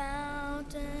a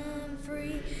fountain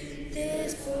free,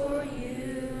 this for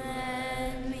you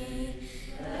and me.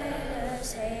 Let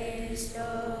us haste,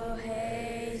 oh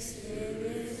haste, it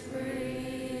is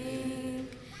spring.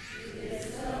 There's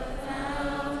a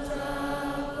fount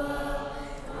above,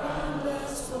 from the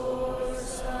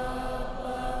source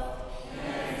above,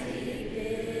 and he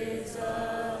bids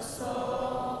us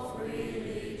all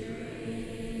freely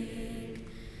drink.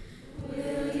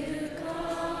 Will you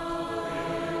come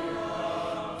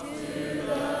to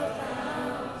the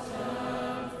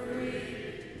fountain free?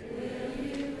 Will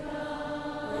you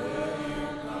come? Will you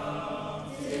come?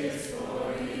 'Tis for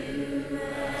you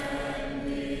and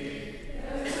me.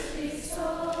 Thirsty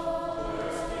soul,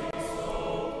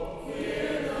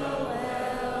 hear the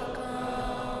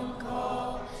welcome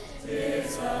call.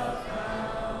 'Tis a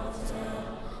fountain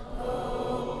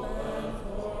open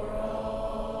for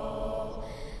all.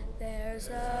 There's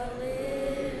a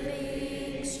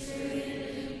living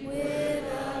stream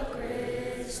with a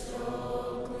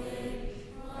crystal gleam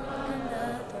from the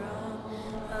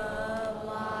throne of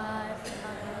life.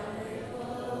 How it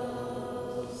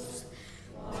flows.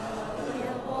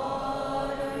 Quiet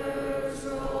waters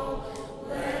roll,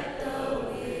 let the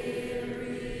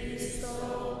weary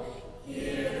soul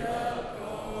hear the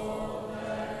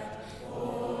pilgrim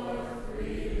for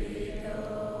freely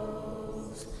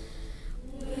goes.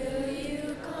 Will you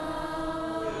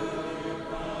come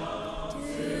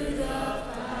to the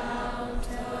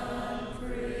fountain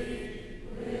free?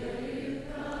 Will you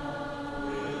come?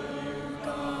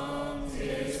 Come,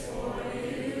 'tis for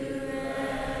you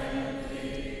and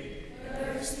me.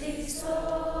 Thirsty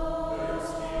soul,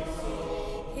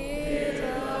 hear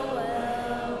the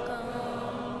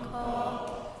welcome call.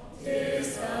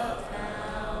 'Tis a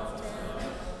fountain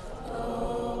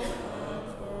open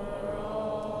for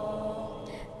all.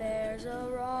 There's a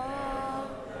rock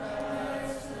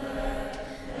that's left,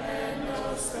 and no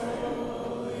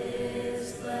soul is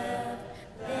left.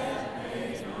 That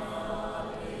is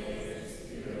not his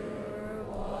pure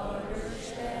waters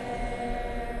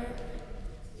there.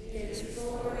 It's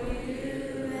for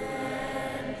you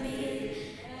and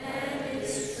me, and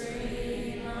its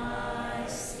stream I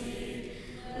see.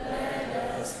 Let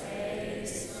us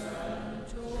hasten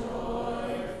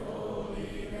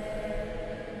joyfully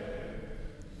there.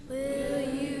 Will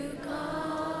you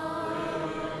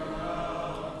come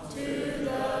to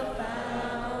the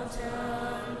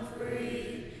fountain free?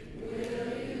 Will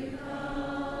you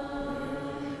come?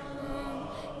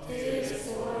 'Tis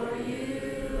for you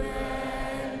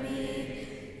and me.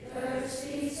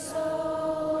 Thirsty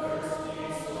soul,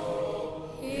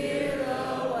 hear the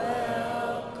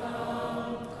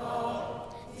welcome call.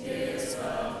 'Tis a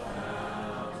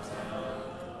fountain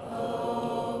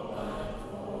open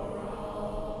for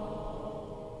all.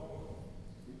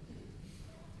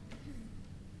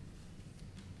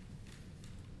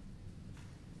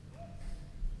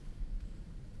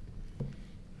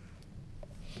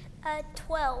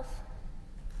 12.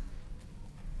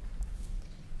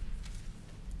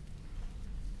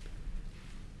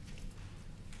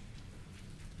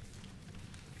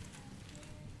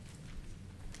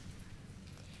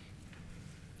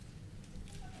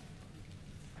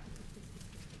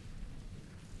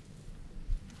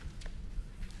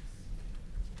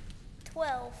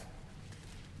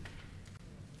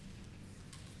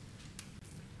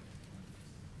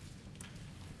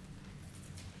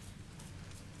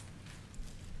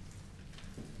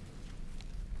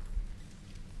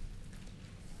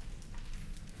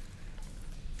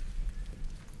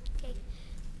 Okay.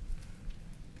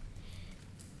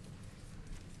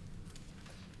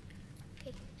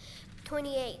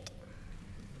 28.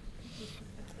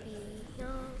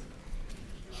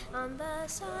 On the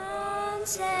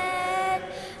sunset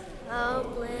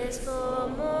of blissful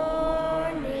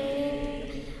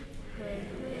morning,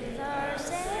 with our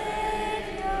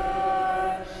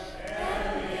Savior,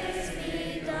 let this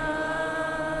be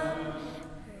done.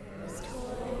 Earth's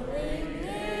toiling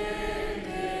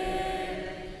ended,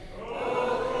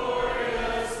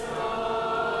 glorious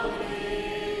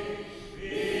dawning,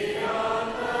 beyond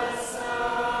the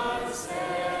sunset,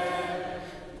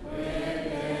 when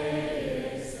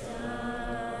day is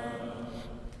done.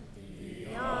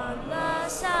 Beyond the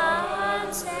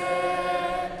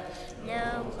sunset,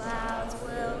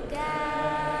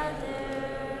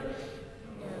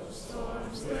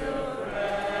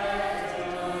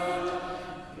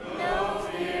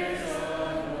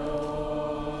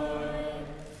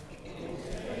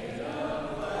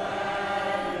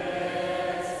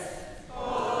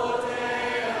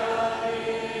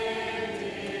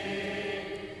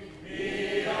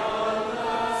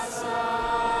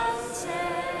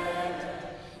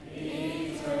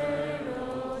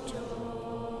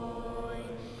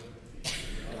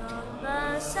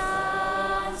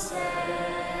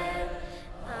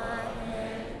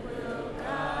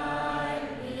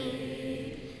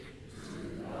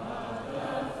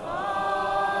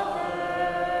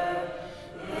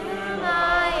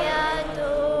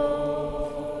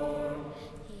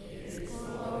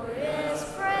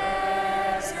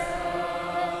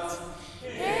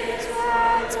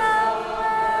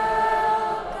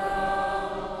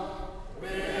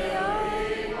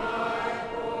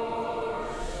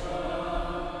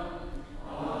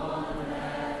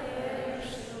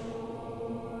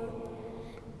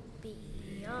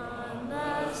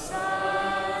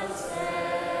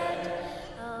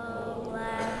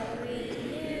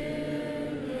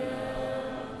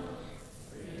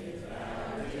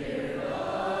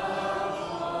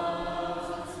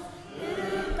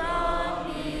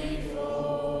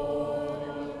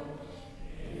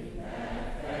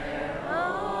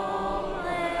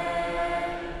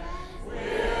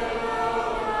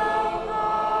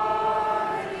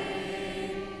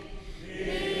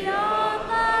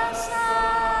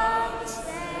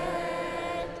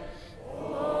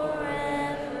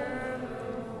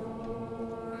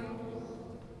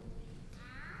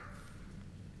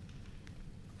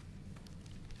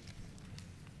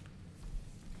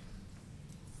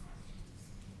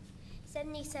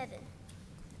 77.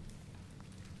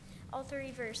 All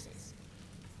three verses.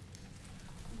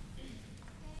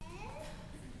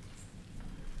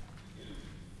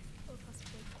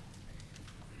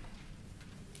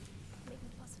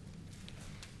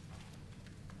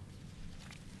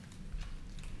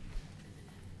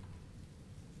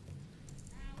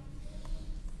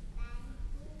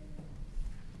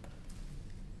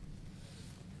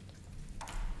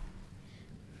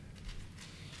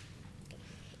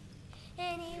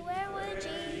 Anywhere with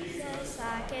Jesus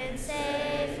I can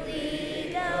safely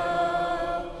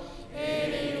go.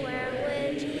 Anywhere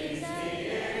with Jesus.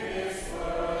 In this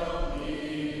world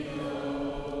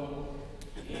below.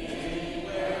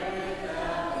 Anywhere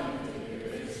without Him,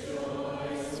 His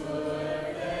joys were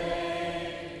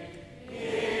vain.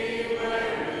 Anywhere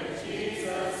with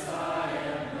Jesus I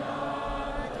am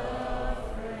not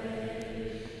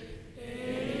afraid.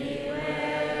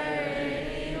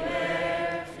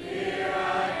 Anywhere, fear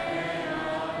I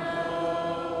cannot know.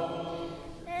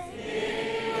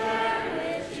 Anywhere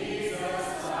with Jesus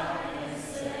I can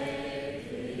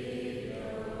safely go.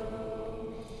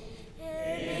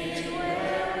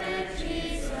 Anywhere with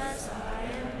Jesus I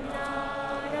am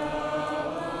not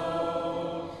alone.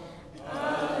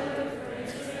 Other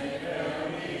friends may fail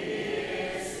me, He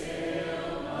is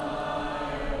still my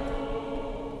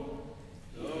own.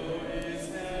 Though His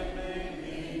hand may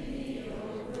lead me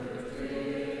over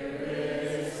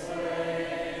dreariest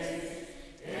ways,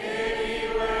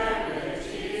 anywhere with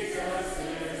Jesus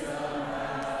is a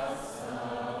house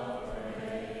of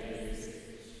praise.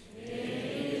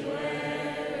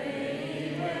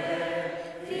 Anywhere,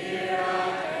 fear I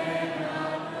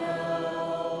cannot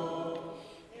know.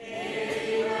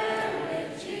 Anywhere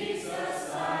with Jesus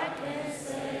I can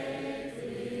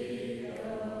safely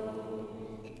go.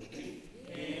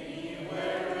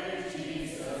 Anywhere with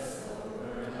Jesus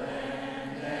over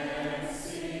land and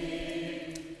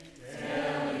sea,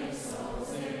 telling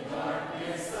souls in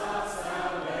darkness of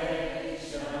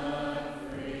salvation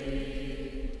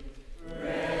free.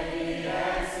 Ready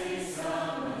as He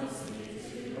summons me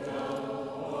to go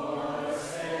or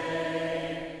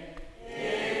stay.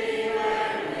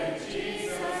 Anywhere with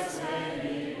Jesus when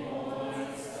He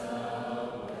points the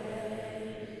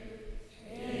way.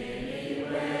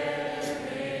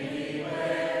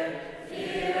 Anywhere,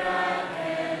 fear I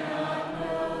cannot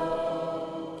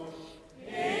know.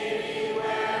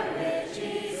 Anywhere with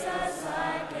Jesus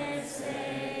I can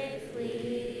safely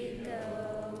go.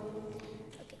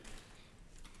 Okay.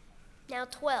 Now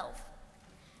 12.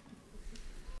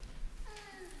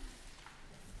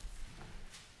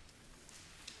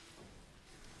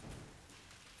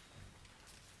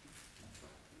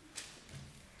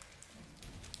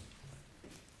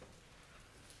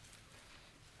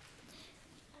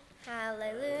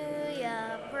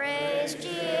 Hallelujah, praise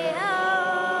Jehovah.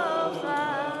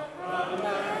 From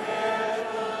the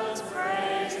heavens,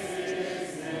 praise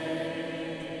His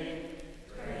name.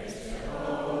 Praise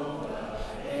Jehovah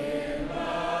in the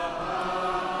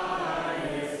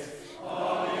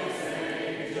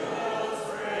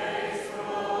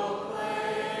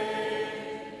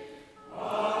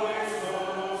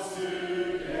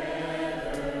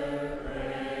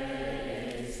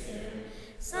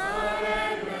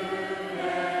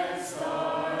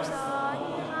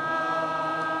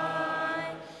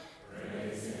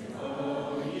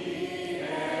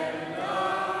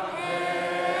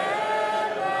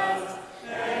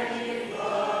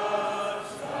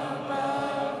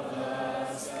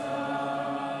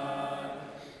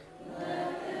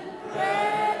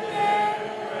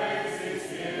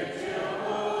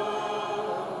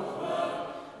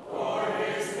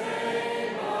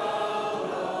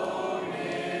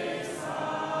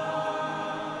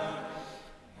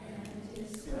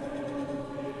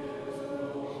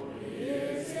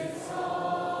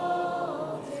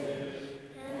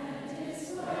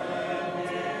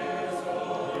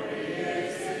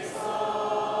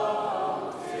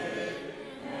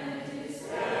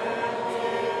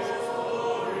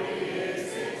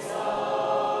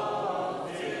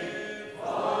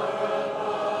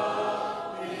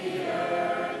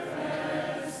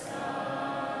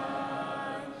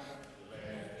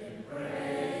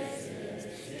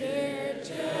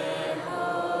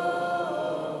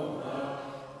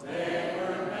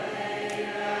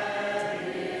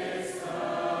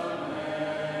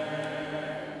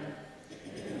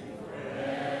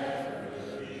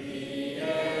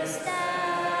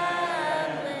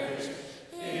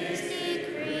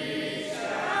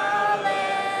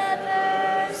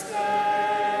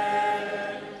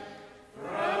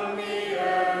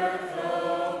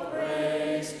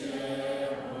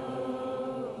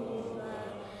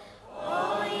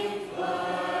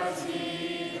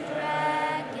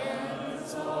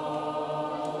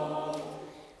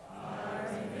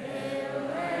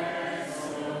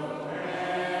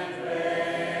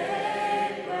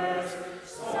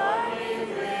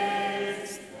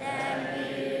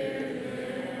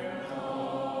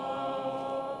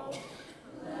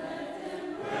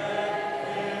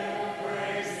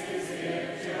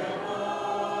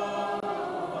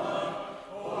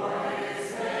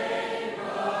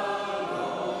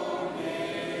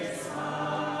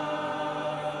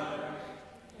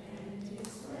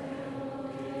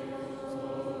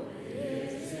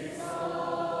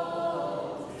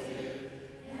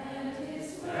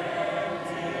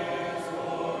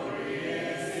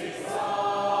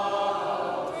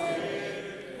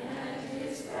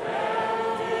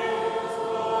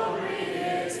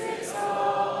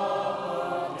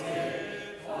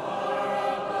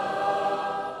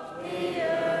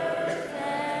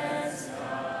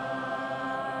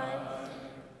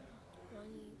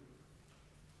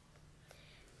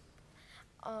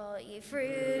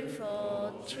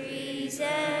fruitful trees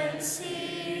and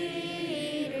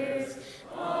cedars,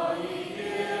 all ye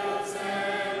hills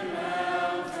and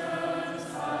mountains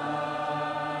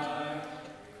high,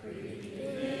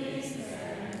 creepers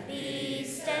and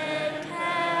beasts and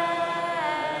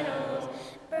cattle,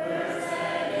 birds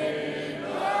that in the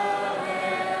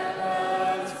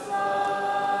heavens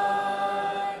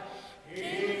fly,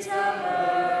 kings of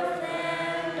earth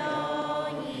and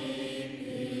all ye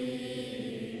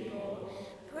people,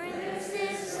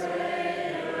 princes,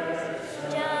 rulers,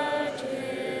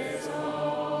 judges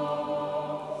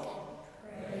all,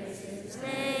 praise his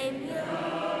name,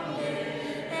 young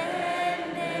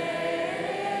and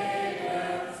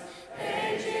maidens,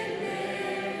 aged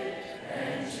men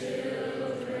and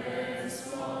children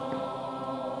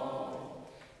small.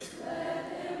 Let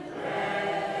them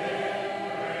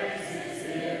praise his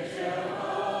dear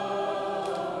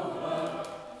Jehovah,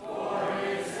 for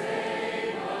his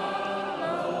name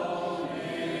alone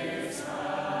is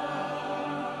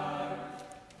high,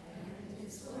 and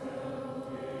his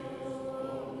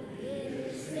throne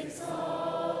is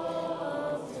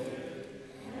exalted,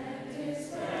 and his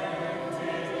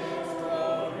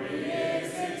glory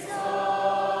is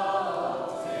exalted,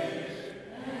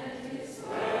 and his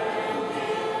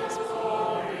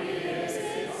glory is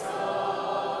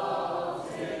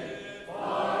exalted,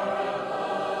 far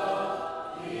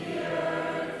above the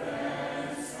earth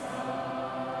and sky.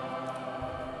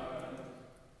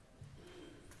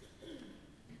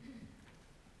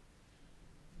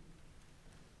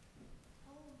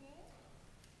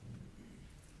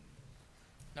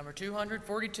 Number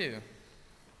 242.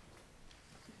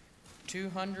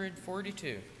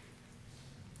 242.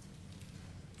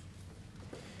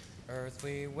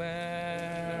 Earthly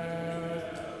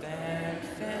wealth and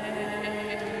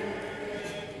fame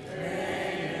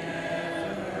may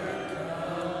never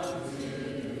come to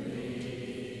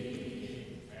me,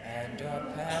 and a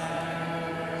palace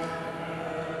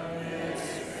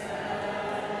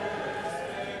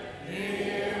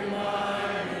near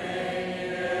my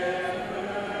native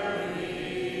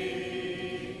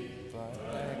be, but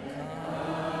let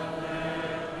come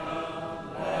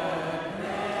what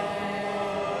may,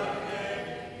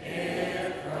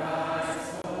 if Christ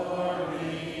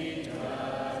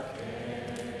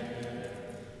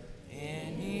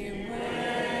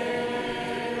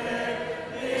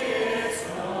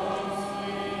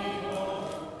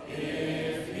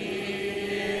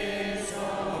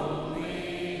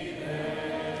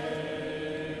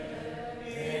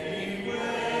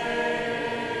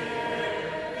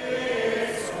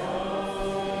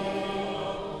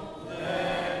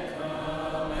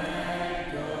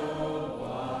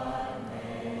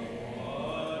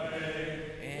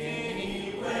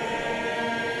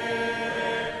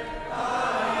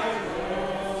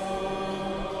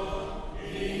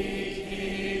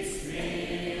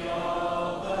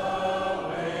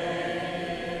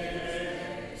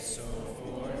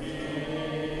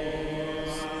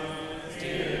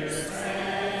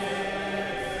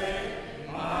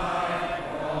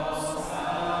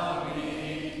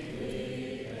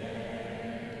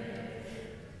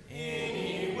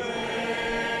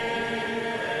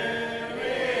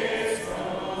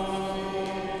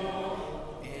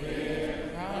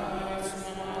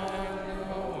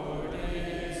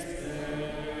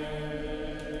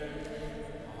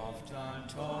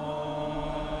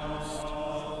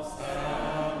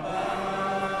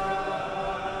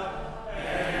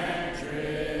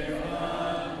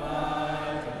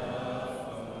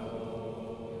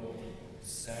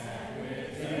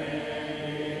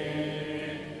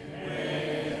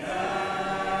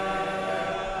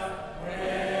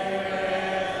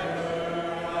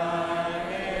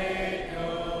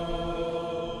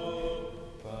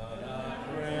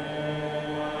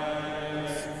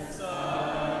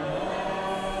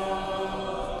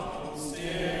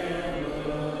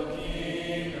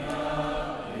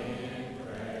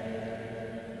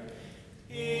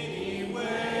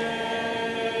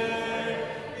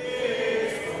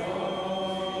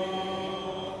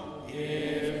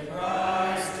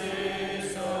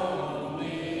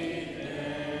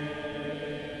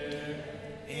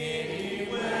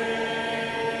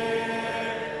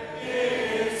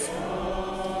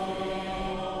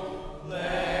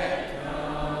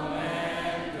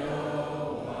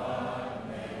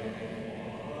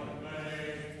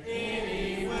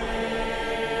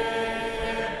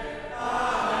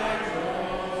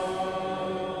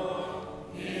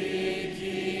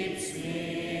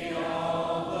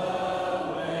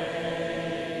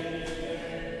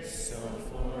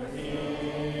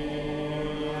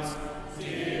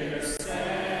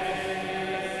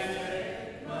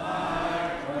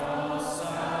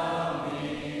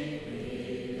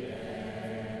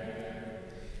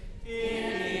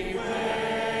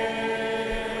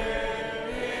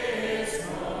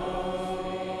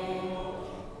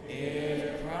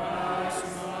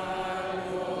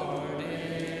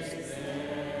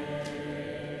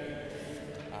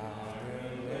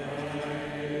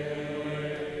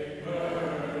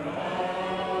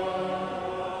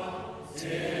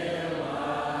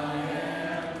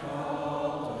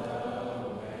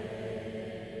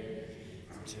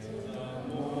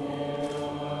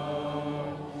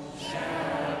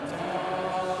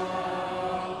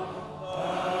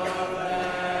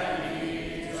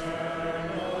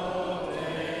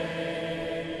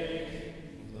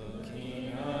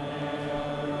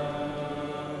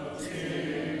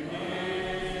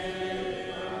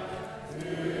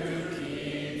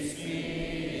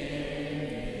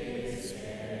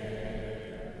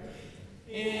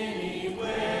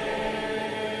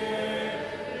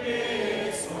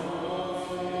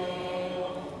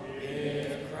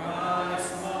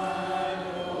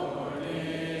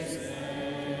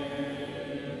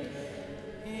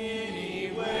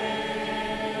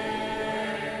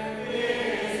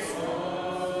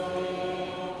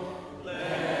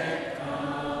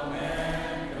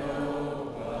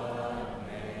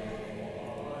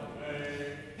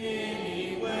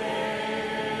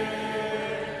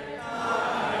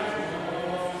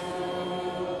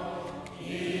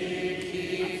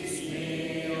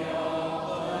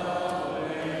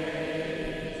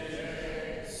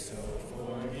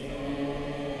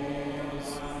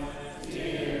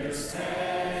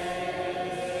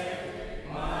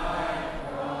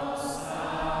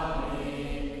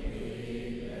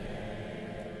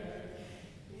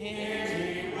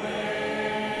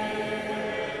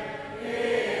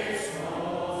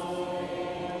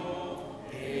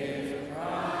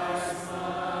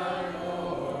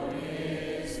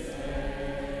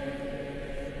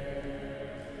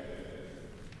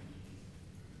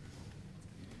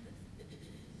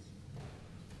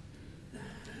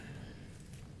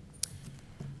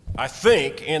I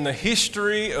think, in the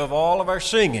history of all of our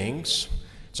singings.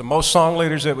 It's the most song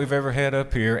leaders that we've ever had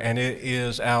up here, and it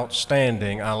is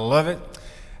outstanding. I love it.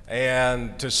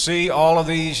 And to see all of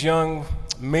these young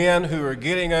men who are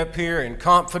getting up here in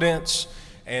confidence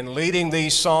and leading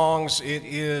these songs, it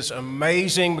is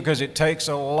amazing because it takes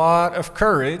a lot of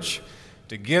courage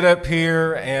to get up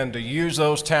here and to use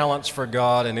those talents for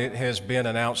God, and it has been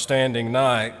an outstanding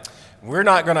night. We're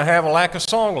not going to have a lack of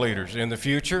song leaders in the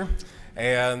future,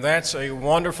 and that's a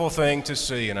wonderful thing to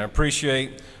see, and I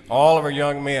appreciate all of our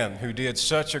young men who did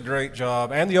such a great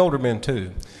job, and the older men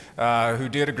too, who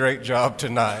did a great job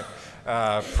tonight.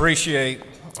 Appreciate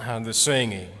the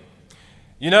singing.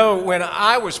 You know, when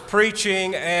I was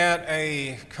preaching at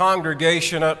a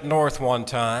congregation up north one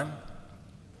time,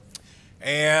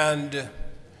 and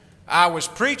I was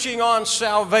preaching on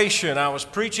salvation, I was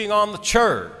preaching on the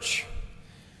church,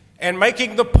 and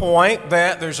making the point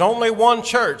that there's only one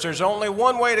church, there's only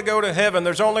one way to go to heaven,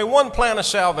 there's only one plan of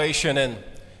salvation. And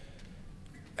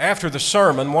after the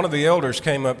sermon, one of the elders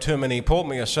came up to me and he pulled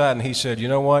me aside and he said, "You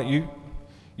know what, you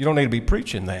don't need to be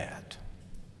preaching that."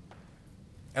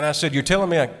 And I said, "You're telling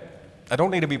me I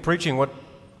don't need to be preaching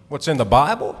what's in the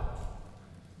Bible?"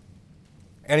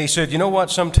 And he said, "You know what,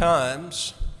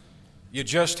 sometimes you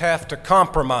just have to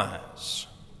compromise."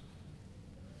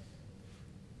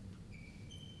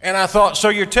 And I thought, so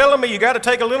you're telling me you got to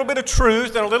take a little bit of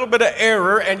truth and a little bit of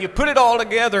error and you put it all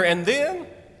together and then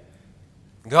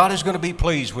God is going to be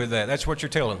pleased with that. That's what you're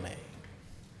telling me.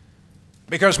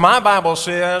 Because my Bible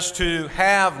says to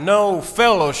have no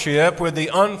fellowship with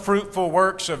the unfruitful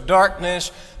works of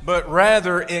darkness, but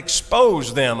rather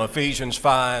expose them, Ephesians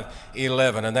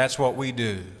 5:11, and that's what we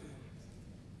do.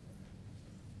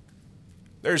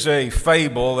 There's a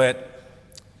fable that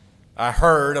I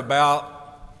heard about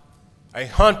a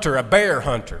hunter, a bear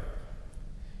hunter.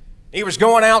 He was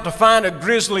going out to find a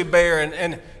grizzly bear,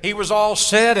 and he was all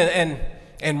set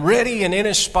and ready and in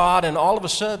his spot, and all of a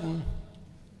sudden,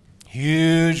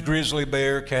 huge grizzly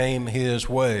bear came his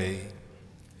way.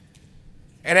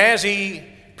 And as he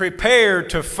prepared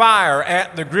to fire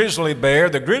at the grizzly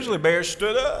bear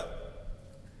stood up.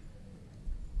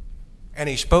 And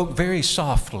he spoke very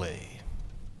softly.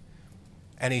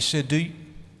 And he said,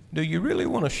 do you really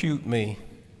want to shoot me?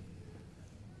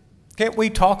 Can't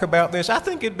we talk about this? I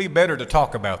think it'd be better to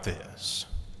talk about this.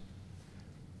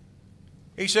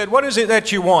 He said, "What is it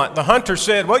that you want?" The hunter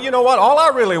said, "Well, you know what? All I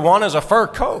really want is a fur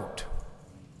coat."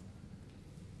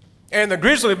 And the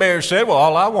grizzly bear said, "Well,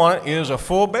 all I want is a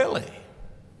full belly."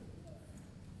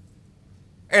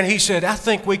 And he said, "I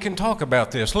think we can talk about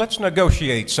this. Let's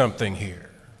negotiate something here."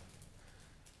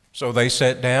 So they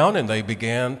sat down and they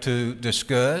began to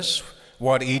discuss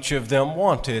what each of them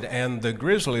wanted, and the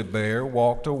grizzly bear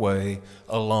walked away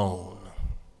alone.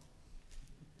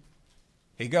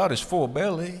 He got his full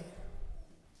belly,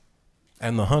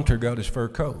 and the hunter got his fur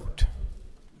coat.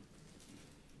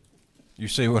 You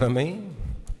see what I mean?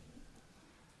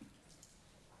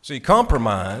 See,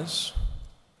 compromise,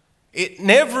 it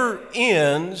never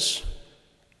ends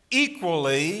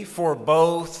equally for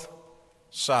both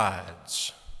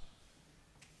sides.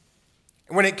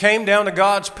 When it came down to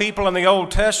God's people in the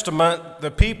Old Testament,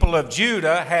 the people of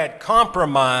Judah had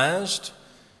compromised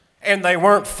and they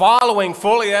weren't following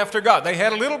fully after God. They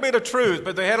had a little bit of truth,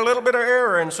 but they had a little bit of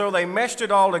error, and so they meshed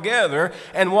it all together.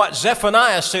 And what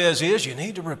Zephaniah says is, you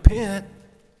need to repent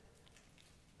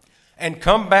and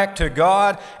come back to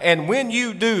God. And when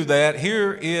you do that,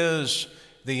 here is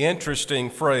the interesting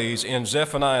phrase in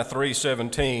Zephaniah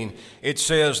 3:17. It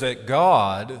says that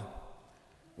God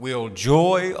will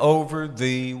joy over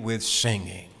thee with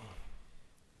singing.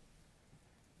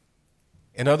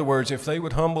 In other words, if they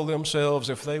would humble themselves,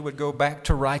 if they would go back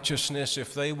to righteousness,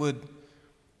 if they would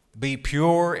be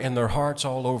pure in their hearts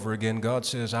all over again, God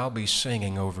says, I'll be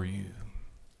singing over you.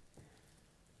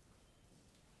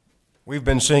 We've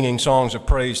been singing songs of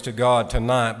praise to God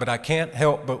tonight, but I can't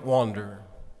help but wonder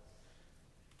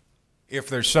if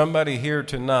there's somebody here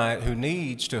tonight who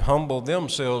needs to humble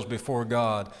themselves before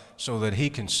God so that He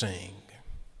can sing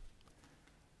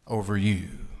over you.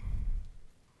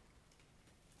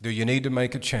 Do you need to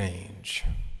make a change?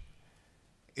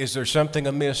 Is there something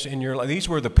amiss in your life? These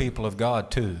were the people of God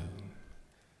too,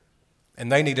 and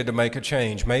they needed to make a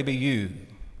change. Maybe you,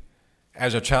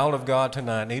 as a child of God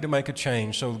tonight, need to make a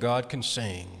change so God can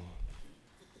sing.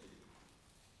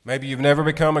 Maybe you've never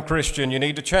become a Christian. You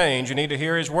need to change. You need to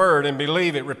hear His word and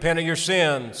believe it. Repent of your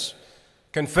sins.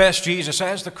 Confess Jesus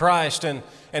as the Christ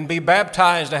and be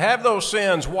baptized to have those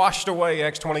sins washed away,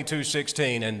 Acts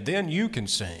 22:16, and then you can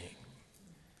sing.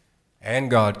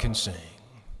 And God can sing.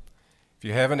 If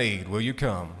you have a need, will you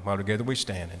come while together we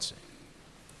stand and sing?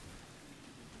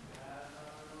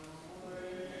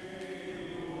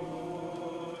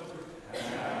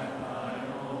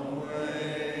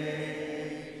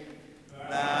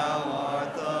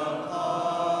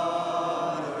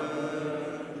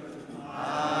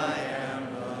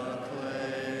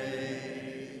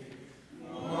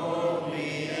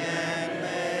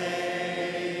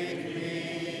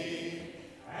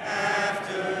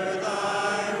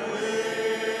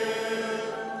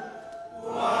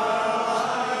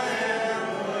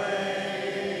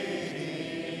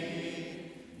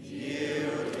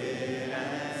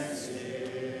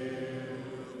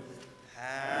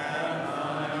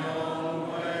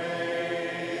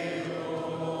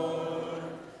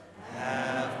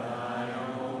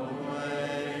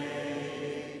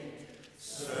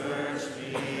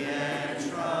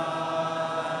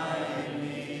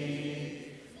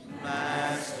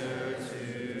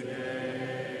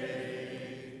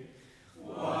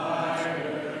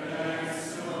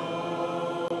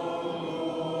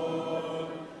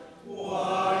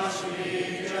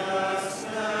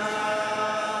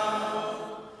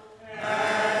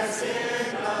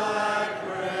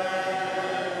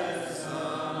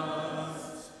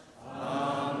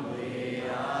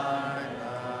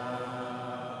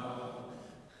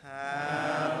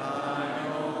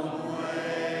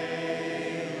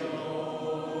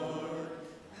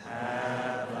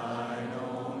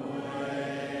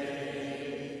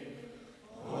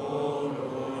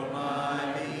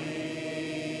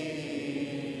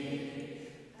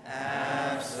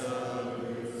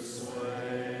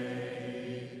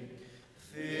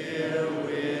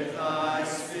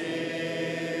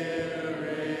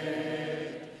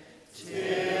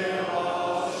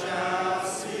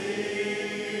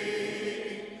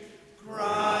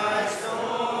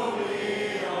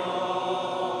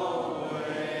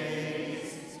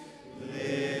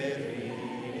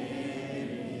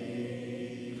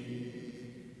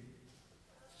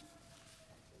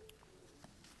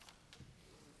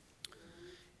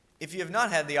 If you have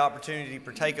not had the opportunity to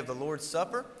partake of the Lord's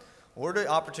Supper or the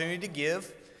opportunity to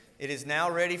give, it is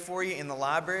now ready for you in the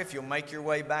library. If you'll make your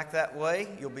way back that way,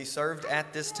 you'll be served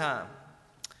at this time.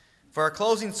 For our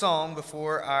closing song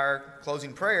before our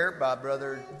closing prayer by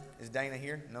Brother, is Dana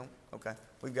here? No? Okay.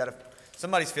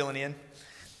 Somebody's filling in.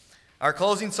 Our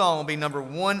closing song will be number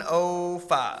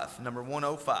 105. Number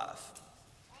 105.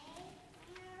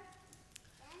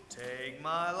 Take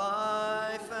my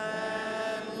life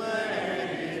and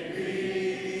let it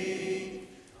be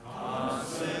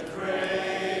consecrated,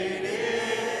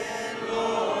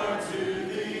 Lord, to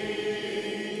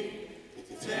Thee.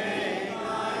 Take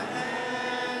my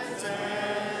hands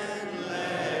and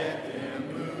let them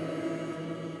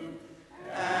move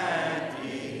at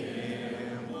the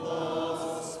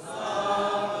impulse of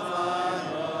Thy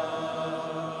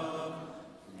love.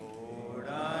 Lord,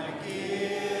 I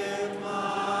give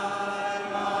my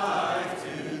life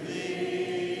to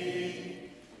Thee,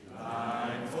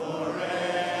 Thine forevermore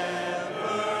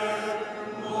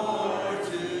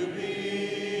to be.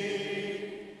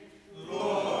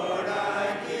 Lord,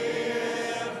 I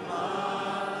give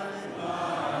my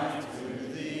life to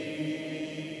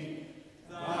Thee,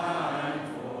 Thine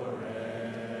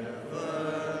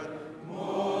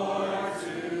forevermore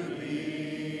to be.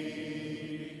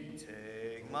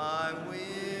 Take my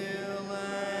will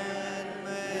and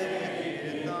make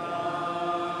it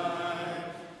Thine.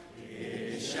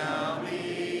 It shall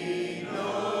be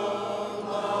no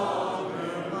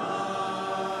longer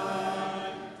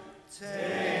mine.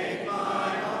 Take my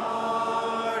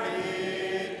heart,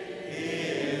 it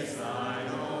is Thine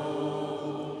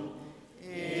own.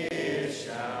 It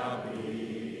shall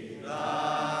be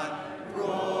Thy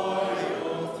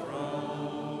royal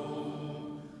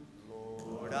throne.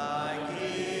 Lord, I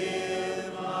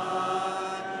give my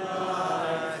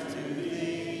life to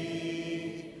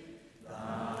Thee,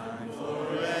 Thine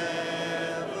forevermore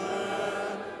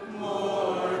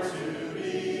to be.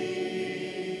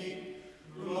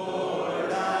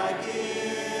 Lord, I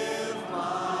give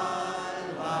my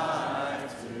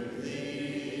life to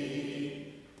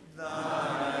Thee,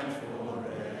 Thine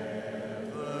forevermore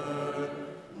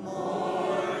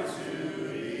to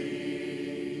be.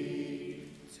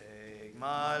 Take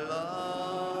my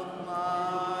love,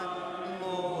 my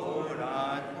Lord,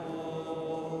 I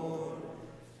pour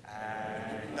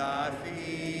at Thy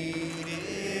feet,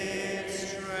 its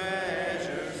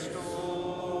treasure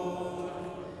stored.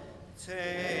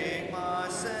 Take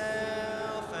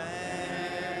myself,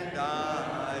 and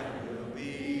I will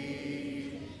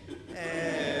be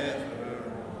ever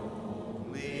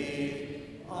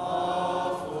only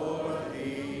all for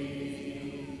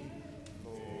Thee.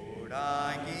 Lord,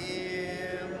 I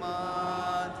give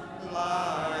my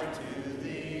life to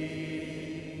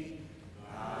Thee,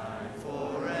 Thine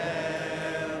forevermore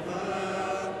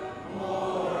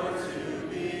to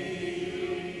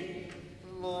be.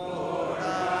 Lord, I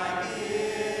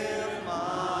give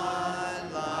my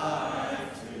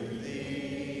life to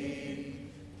Thee,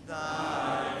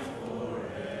 Thine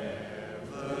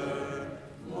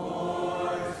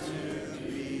forevermore to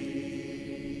be.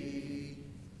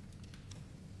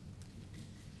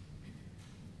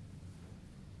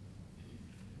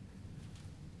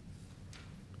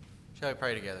 Shall we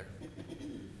pray together?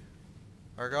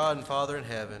 Our God and Father in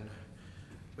heaven,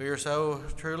 we are so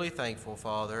truly thankful,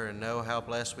 Father, and know how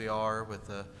blessed we are with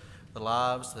the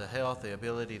lives, the health, the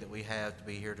ability that we have to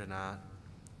be here tonight.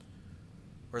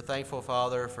 We're thankful,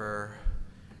 Father, for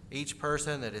each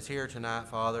person that is here tonight,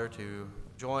 Father, to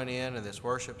join in this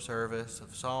worship service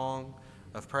of song,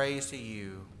 of praise to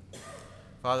You.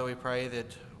 Father, we pray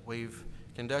that we've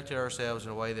conducted ourselves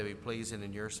in a way that be pleasing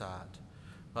in Your sight.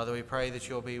 Father, we pray that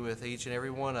You'll be with each and every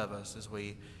one of us as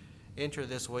we enter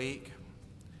this week.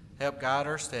 Help guide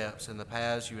our steps in the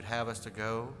paths You would have us to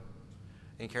go,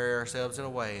 and carry ourselves in a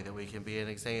way that we can be an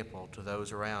example to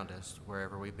those around us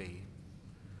wherever we be.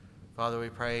 Father, we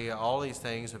pray all these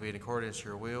things will be in accordance to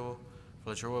Your will,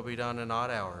 for that Your will be done and not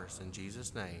ours. In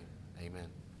Jesus' name, amen.